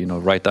 Like, you know,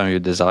 write down your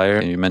desire.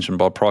 And you mentioned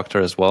Bob Proctor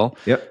as well.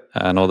 Yep.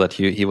 I know that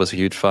he was a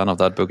huge fan of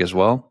that book as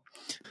well.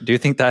 Do you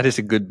think that is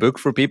a good book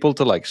for people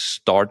to like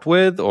start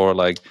with, or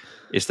like,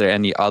 is there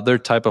any other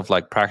type of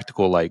like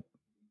practical like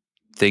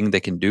thing they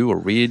can do or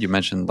read? You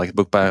mentioned like a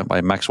book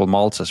by Maxwell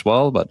Maltz as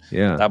well, but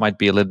yeah, that might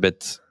be a little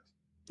bit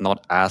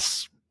not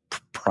as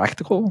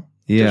practical.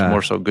 Yeah. Just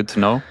more so good to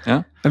know.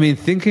 Yeah. I mean,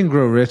 Think and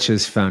Grow Rich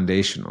is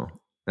foundational.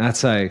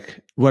 That's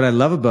like what I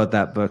love about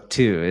that book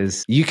too,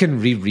 is you can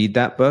reread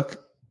that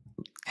book,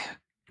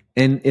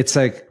 and it's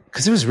like,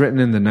 because it was written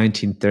in the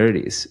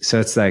 1930s. So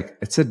it's like,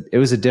 it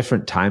was a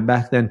different time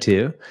back then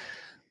too.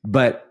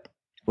 But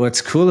what's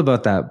cool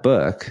about that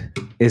book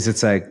is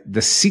it's like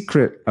the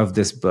secret of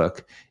this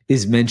book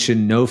is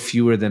mentioned no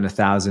fewer than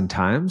 1,000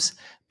 times,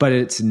 but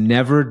it's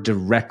never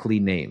directly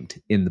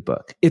named in the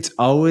book. It's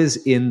always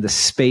in the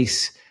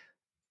space.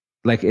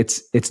 Like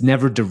it's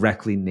never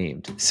directly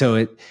named. So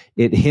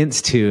it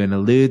hints to and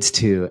alludes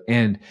to.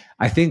 And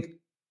I think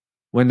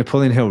when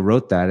Napoleon Hill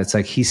wrote that, it's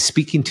like he's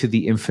speaking to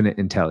the infinite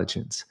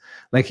intelligence.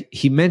 Like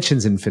he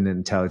mentions infinite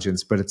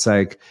intelligence, but it's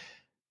like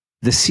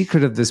the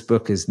secret of this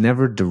book is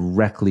never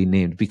directly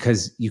named,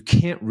 because you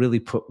can't really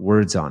put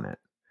words on it.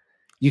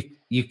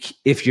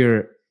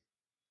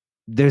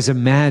 There's a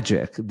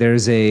magic,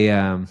 there's a,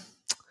 and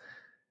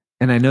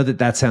I know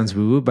that sounds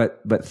woo-woo,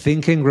 but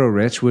Think and Grow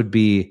Rich would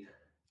be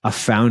a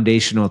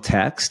foundational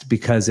text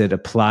because it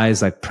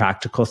applies like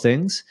practical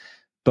things.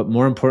 But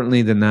more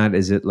importantly than that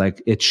is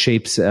it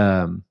shapes,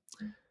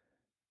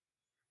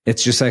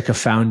 it's just like a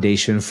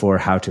foundation for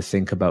how to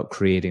think about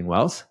creating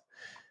wealth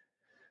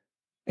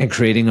and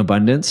creating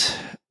abundance.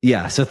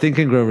 Yeah. So Think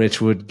and Grow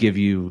Rich would give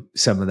you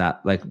some of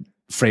that like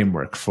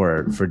framework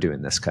for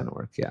doing this kind of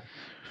work. Yeah.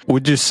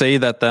 Would you say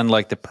that then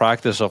like the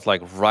practice of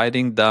like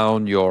writing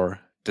down your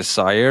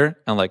desire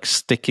and like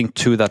sticking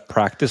to that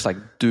practice, like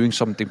doing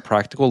something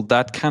practical,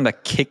 that kind of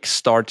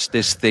kickstarts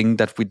this thing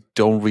that we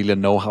don't really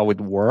know how it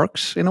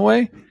works in a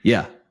way?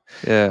 Yeah.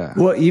 Yeah.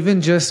 Well,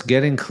 even just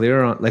getting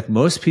clear on, like,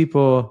 most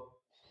people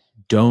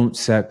don't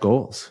set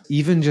goals.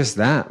 Even just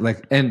that,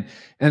 like, and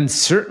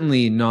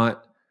certainly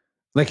not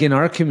like in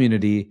our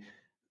community,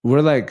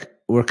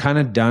 we're kind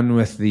of done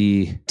with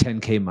the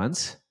 10K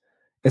months.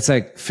 It's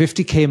like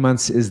 50K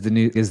months is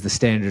the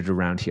standard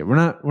around here.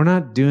 We're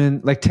not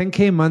doing like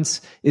 10K months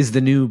is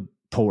the new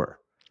poor.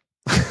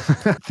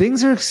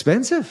 Things are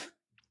expensive.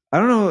 I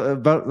don't know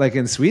about like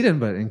in Sweden,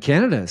 but in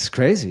Canada, it's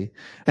crazy.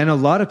 And a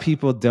lot of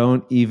people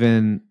don't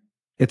even,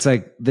 it's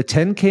like the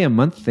 10K a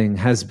month thing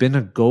has been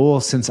a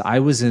goal since I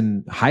was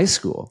in high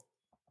school,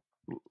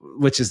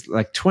 which is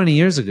like 20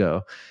 years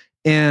ago.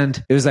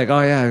 And it was like,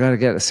 oh yeah, I got to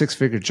get a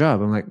 6-figure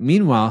job. I'm like,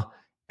 meanwhile,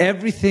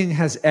 everything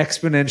has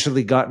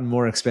exponentially gotten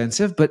more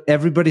expensive, but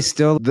everybody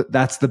still,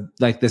 that's the,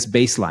 like this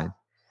baseline,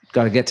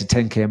 got to get to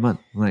 10K a month.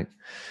 I'm like,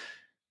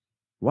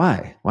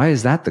 why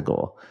is that the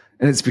goal?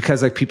 And it's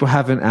because like people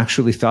haven't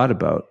actually thought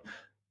about,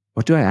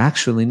 what do I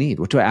actually need?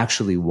 What do I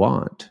actually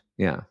want?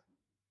 Yeah.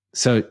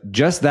 So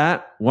just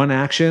that one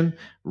action,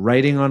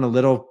 writing on a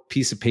little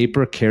piece of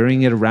paper,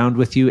 carrying it around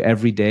with you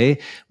every day,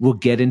 will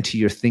get into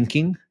your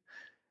thinking.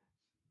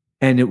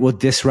 And it will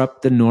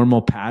disrupt the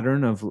normal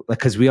pattern of, like,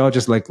 because we all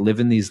just like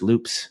live in these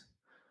loops.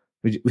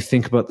 We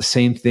think about the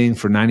same thing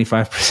for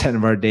 95%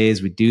 of our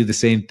days. We do the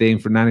same thing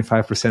for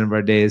 95% of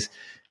our days.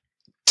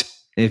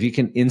 And if you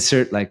can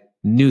insert like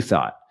new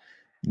thought,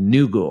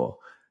 new goal,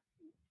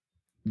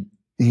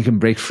 you can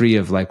break free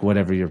of like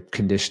whatever your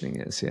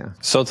conditioning is. Yeah.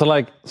 So to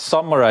like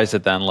summarize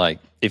it then, like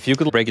if you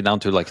could break it down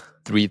to like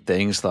 3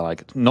 things that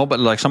like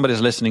nobody, like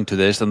somebody's listening to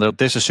this and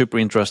this is super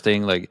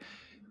interesting, like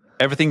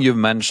everything you've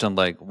mentioned,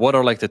 like what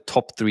are like the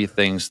top 3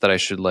 things that I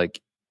should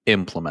like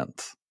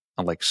implement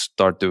and like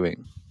start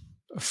doing?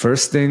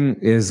 First thing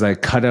is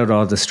like cut out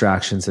all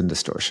distractions and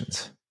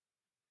distortions.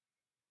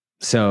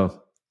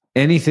 So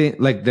anything,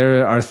 like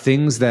there are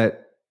things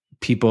that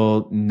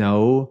people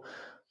know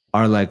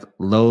are like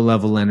low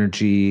level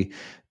energy,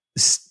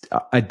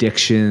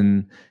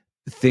 addiction,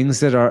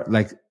 things that are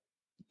like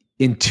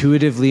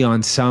intuitively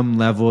on some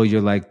level,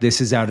 you're like,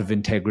 this is out of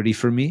integrity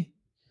for me.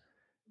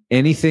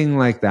 Anything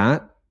like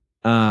that.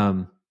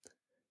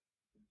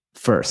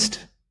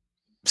 First,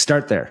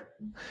 start there.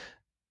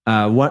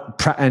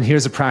 And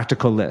here's a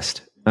practical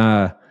list.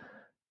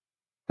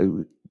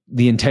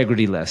 the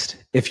integrity list.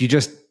 If you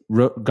just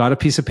got a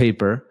piece of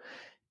paper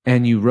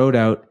and you wrote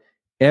out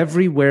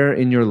everywhere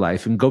in your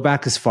life, and go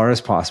back as far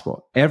as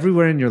possible,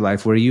 everywhere in your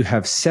life where you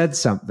have said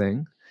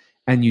something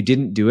and you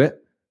didn't do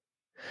it,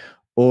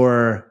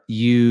 or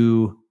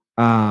you,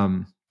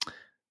 or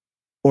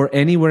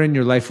anywhere in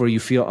your life where you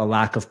feel a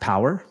lack of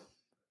power,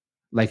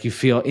 like you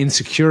feel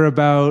insecure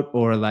about,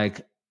 or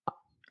like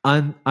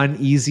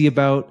uneasy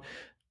about,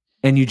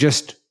 and you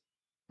just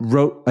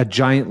wrote a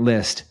giant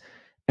list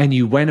and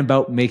you went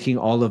about making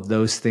all of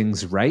those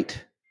things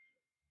right.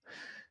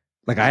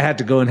 Like I had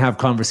to go and have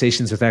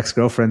conversations with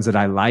ex-girlfriends that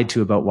I lied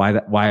to about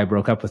why I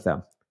broke up with them.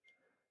 I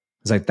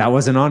was like, that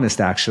wasn't honest,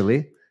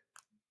 actually.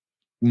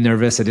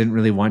 Nervous. I didn't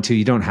really want to.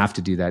 You don't have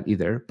to do that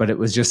either. But it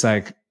was just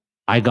like,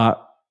 I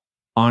got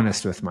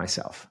honest with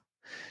myself.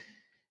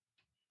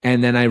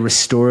 And then I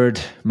restored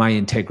my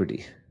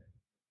integrity.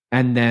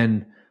 And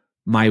then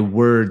my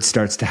word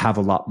starts to have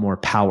a lot more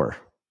power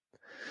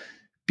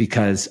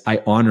because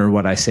I honor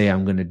what I say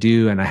I'm going to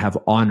do, and I have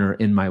honor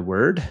in my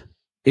word.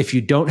 If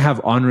you don't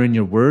have honor in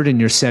your word and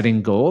you're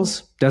setting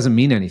goals, doesn't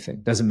mean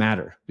anything, doesn't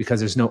matter, because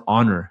there's no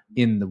honor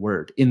in the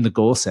word, in the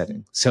goal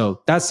setting.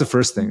 So that's the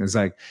first thing, is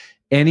like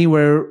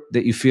anywhere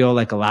that you feel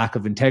like a lack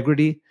of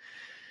integrity,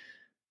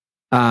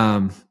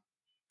 write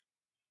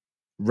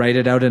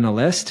it out in a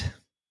list,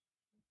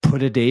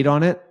 put a date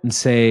on it and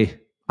say,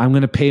 I'm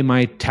going to pay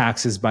my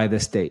taxes by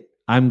this date.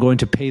 I'm going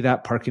to pay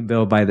that parking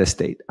bill by this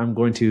date. I'm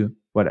going to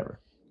whatever.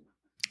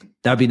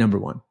 That'd be number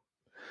one.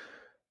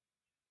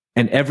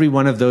 And every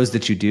one of those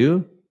that you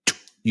do,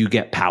 you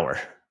get power.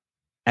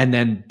 And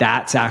then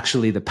that's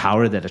actually the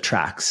power that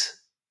attracts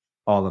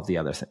all of the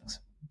other things.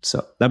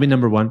 So that'd be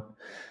number one.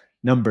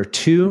 Number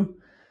two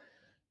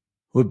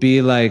would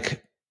be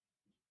like,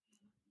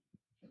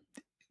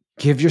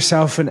 give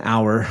yourself an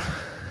hour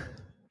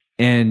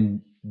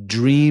and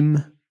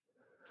dream,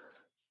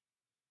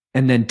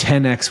 and then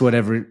 10x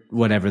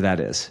whatever that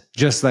is.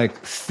 Just like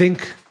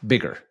think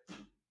bigger.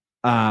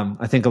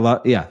 I think a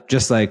lot, yeah,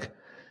 just like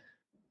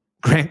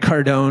Grant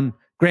Cardone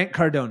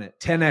it,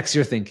 10x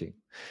your thinking.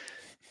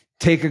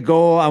 Take a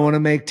goal, I want to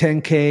make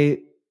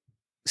 10K,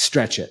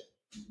 stretch it,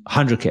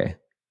 100K.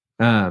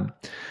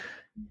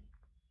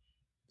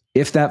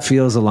 If that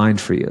feels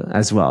aligned for you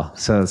as well.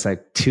 So it's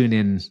like tune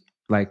in,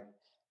 like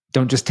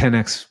don't just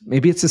 10x,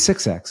 maybe it's a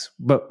 6x,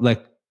 but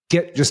like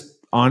get just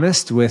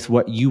honest with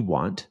what you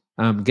want,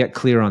 get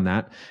clear on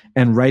that,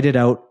 and write it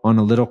out on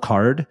a little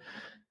card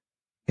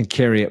and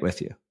carry it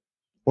with you,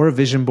 or a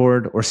vision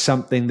board or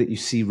something that you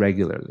see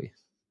regularly.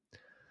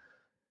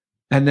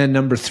 And then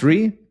number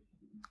three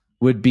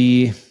would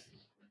be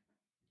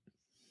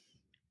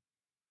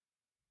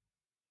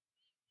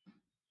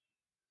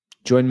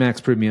join Max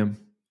Premium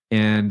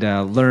and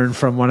learn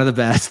from one of the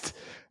best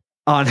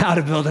on how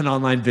to build an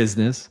online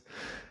business.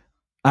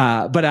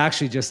 But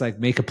actually just like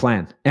make a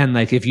plan. And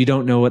like, if you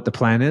don't know what the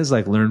plan is,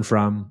 like learn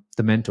from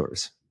the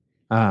mentors.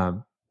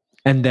 And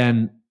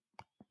then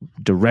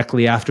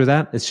directly after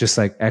that, it's just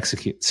like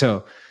execute.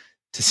 So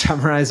to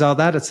summarize all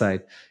that, it's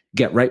like,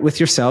 get right with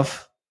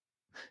yourself,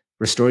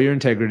 restore your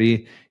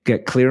integrity,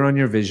 get clear on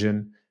your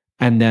vision,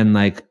 and then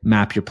like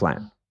map your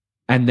plan.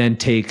 And then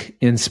take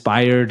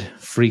inspired,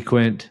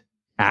 frequent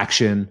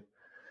action.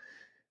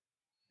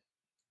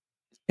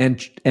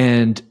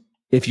 And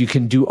if you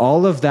can do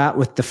all of that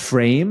with the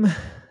frame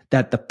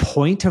that the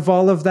point of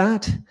all of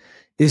that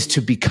is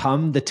to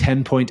become the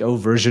 10.0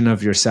 version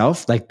of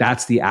yourself, like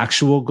that's the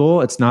actual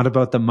goal. It's not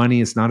about the money,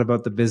 it's not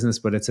about the business,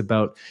 but it's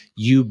about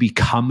you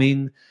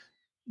becoming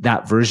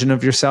that version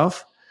of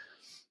yourself.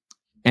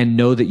 And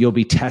know that you'll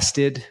be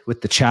tested with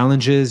the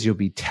challenges, you'll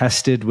be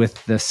tested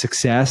with the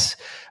success,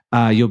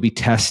 you'll be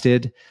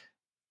tested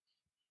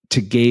to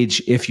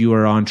gauge if you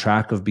are on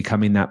track of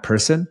becoming that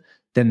person.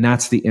 Then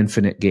that's the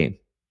infinite game.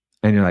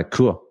 And you're like,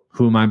 cool,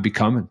 who am I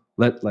becoming?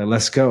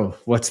 Let's go.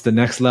 What's the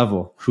next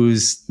level?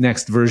 Who's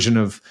next version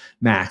of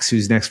Max?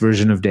 Who's next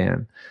version of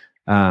Dan?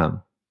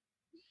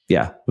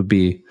 Yeah, would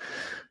be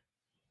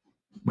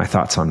my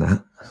thoughts on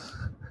that.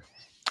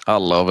 I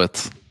love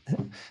it.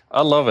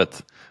 I love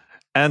it.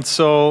 And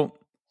so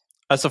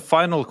as a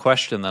final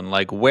question then,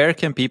 like where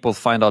can people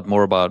find out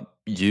more about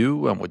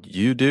you and what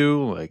you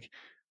do? Like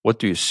what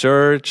do you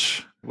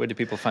search? Where do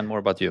people find more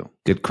about you?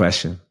 Good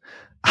question.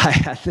 I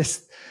had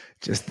this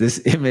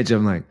image.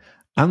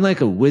 I'm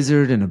like a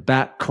wizard in a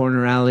back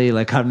corner alley.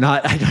 Like I don't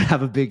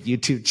have a big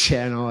YouTube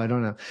channel. I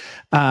don't know.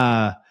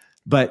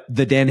 But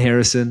the Dan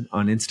Harrison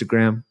on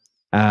Instagram,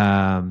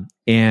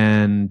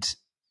 and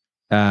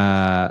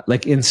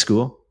like in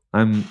Skool,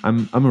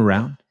 I'm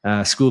around,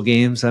 Skool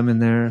Games. I'm in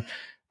there.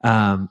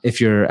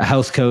 If you're a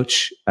health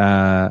coach,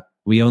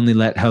 we only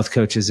let health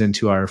coaches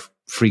into our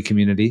free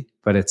community,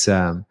 but it's,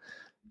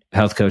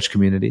 health coach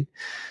community.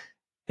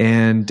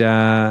 And,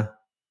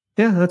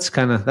 yeah,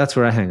 that's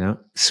where I hang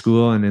out.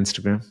 Skool and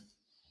Instagram.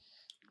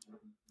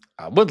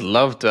 I would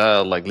love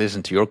to like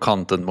listen to your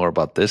content more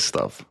about this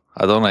stuff.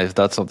 I don't know if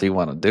that's something you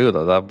want to do,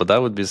 but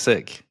that would be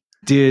sick.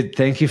 Dude,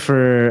 thank you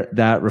for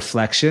that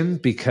reflection,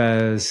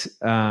 because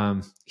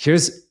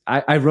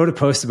I wrote a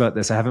post about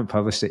this. I haven't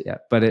published it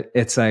yet, but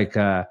it's like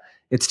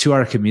it's to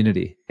our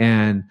community,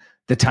 and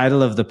the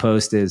title of the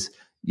post is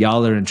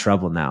 "Y'all are in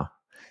trouble now,"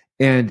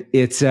 and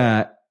it's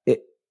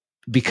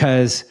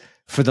because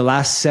for the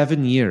last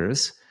 7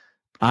 years,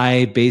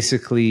 I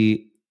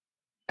basically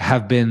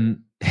have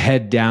been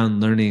head down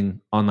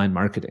learning online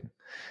marketing,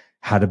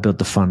 how to build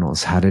the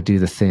funnels, how to do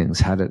the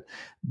things,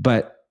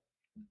 but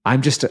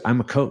I'm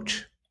a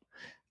coach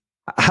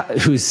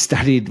who's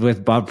studied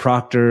with Bob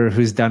Proctor,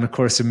 who's done A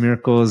Course in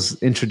Miracles,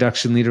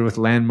 introduction leader with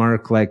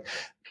Landmark, like,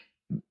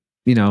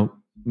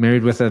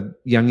 married with a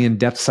Jungian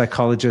depth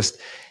psychologist.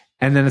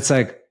 And then it's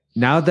like,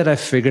 now that I've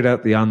figured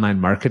out the online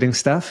marketing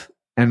stuff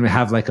and we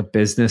have like a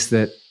business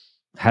that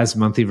has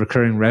monthly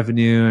recurring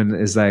revenue and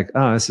is like,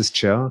 oh, this is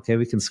chill. Okay,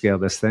 we can scale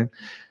this thing.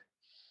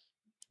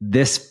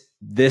 This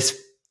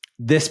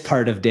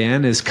part of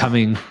Dan is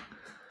coming.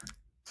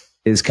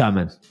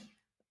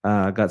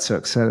 I got so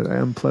excited I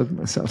unplugged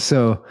myself.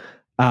 So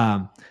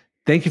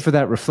thank you for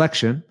that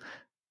reflection.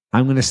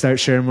 I'm going to start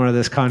sharing more of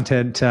this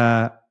content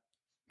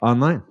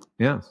online.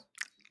 Yeah.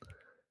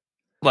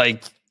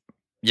 Like,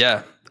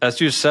 yeah,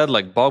 as you said,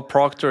 like Bob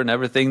Proctor and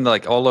everything,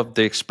 like all of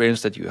the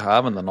experience that you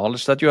have and the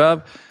knowledge that you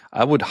have,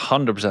 I would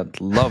 100%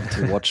 love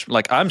to watch.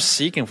 Like, I'm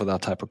seeking for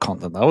that type of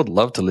content. I would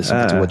love to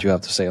listen to what you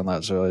have to say on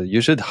that. So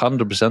you should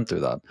 100% do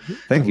that.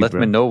 Thank you. Let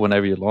me know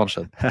whenever you launch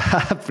it.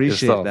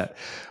 Appreciate that.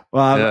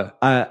 Well,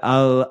 yeah.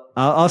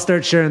 I'll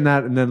start sharing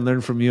that and then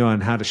learn from you on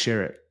how to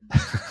share it.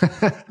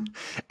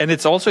 And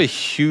it's also a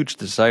huge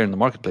desire in the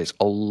marketplace.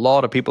 A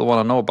lot of people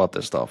want to know about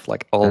this stuff,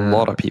 like a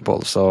lot of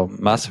people. So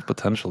massive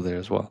potential there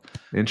as well.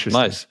 Interesting.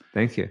 Nice.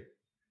 Thank you.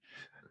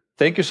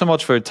 Thank you so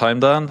much for your time,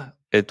 Dan.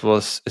 It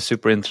was a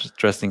super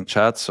interesting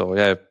chat. So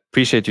yeah, I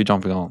appreciate you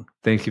jumping on.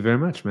 Thank you very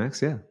much,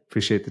 Max. Yeah,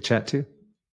 appreciate the chat too.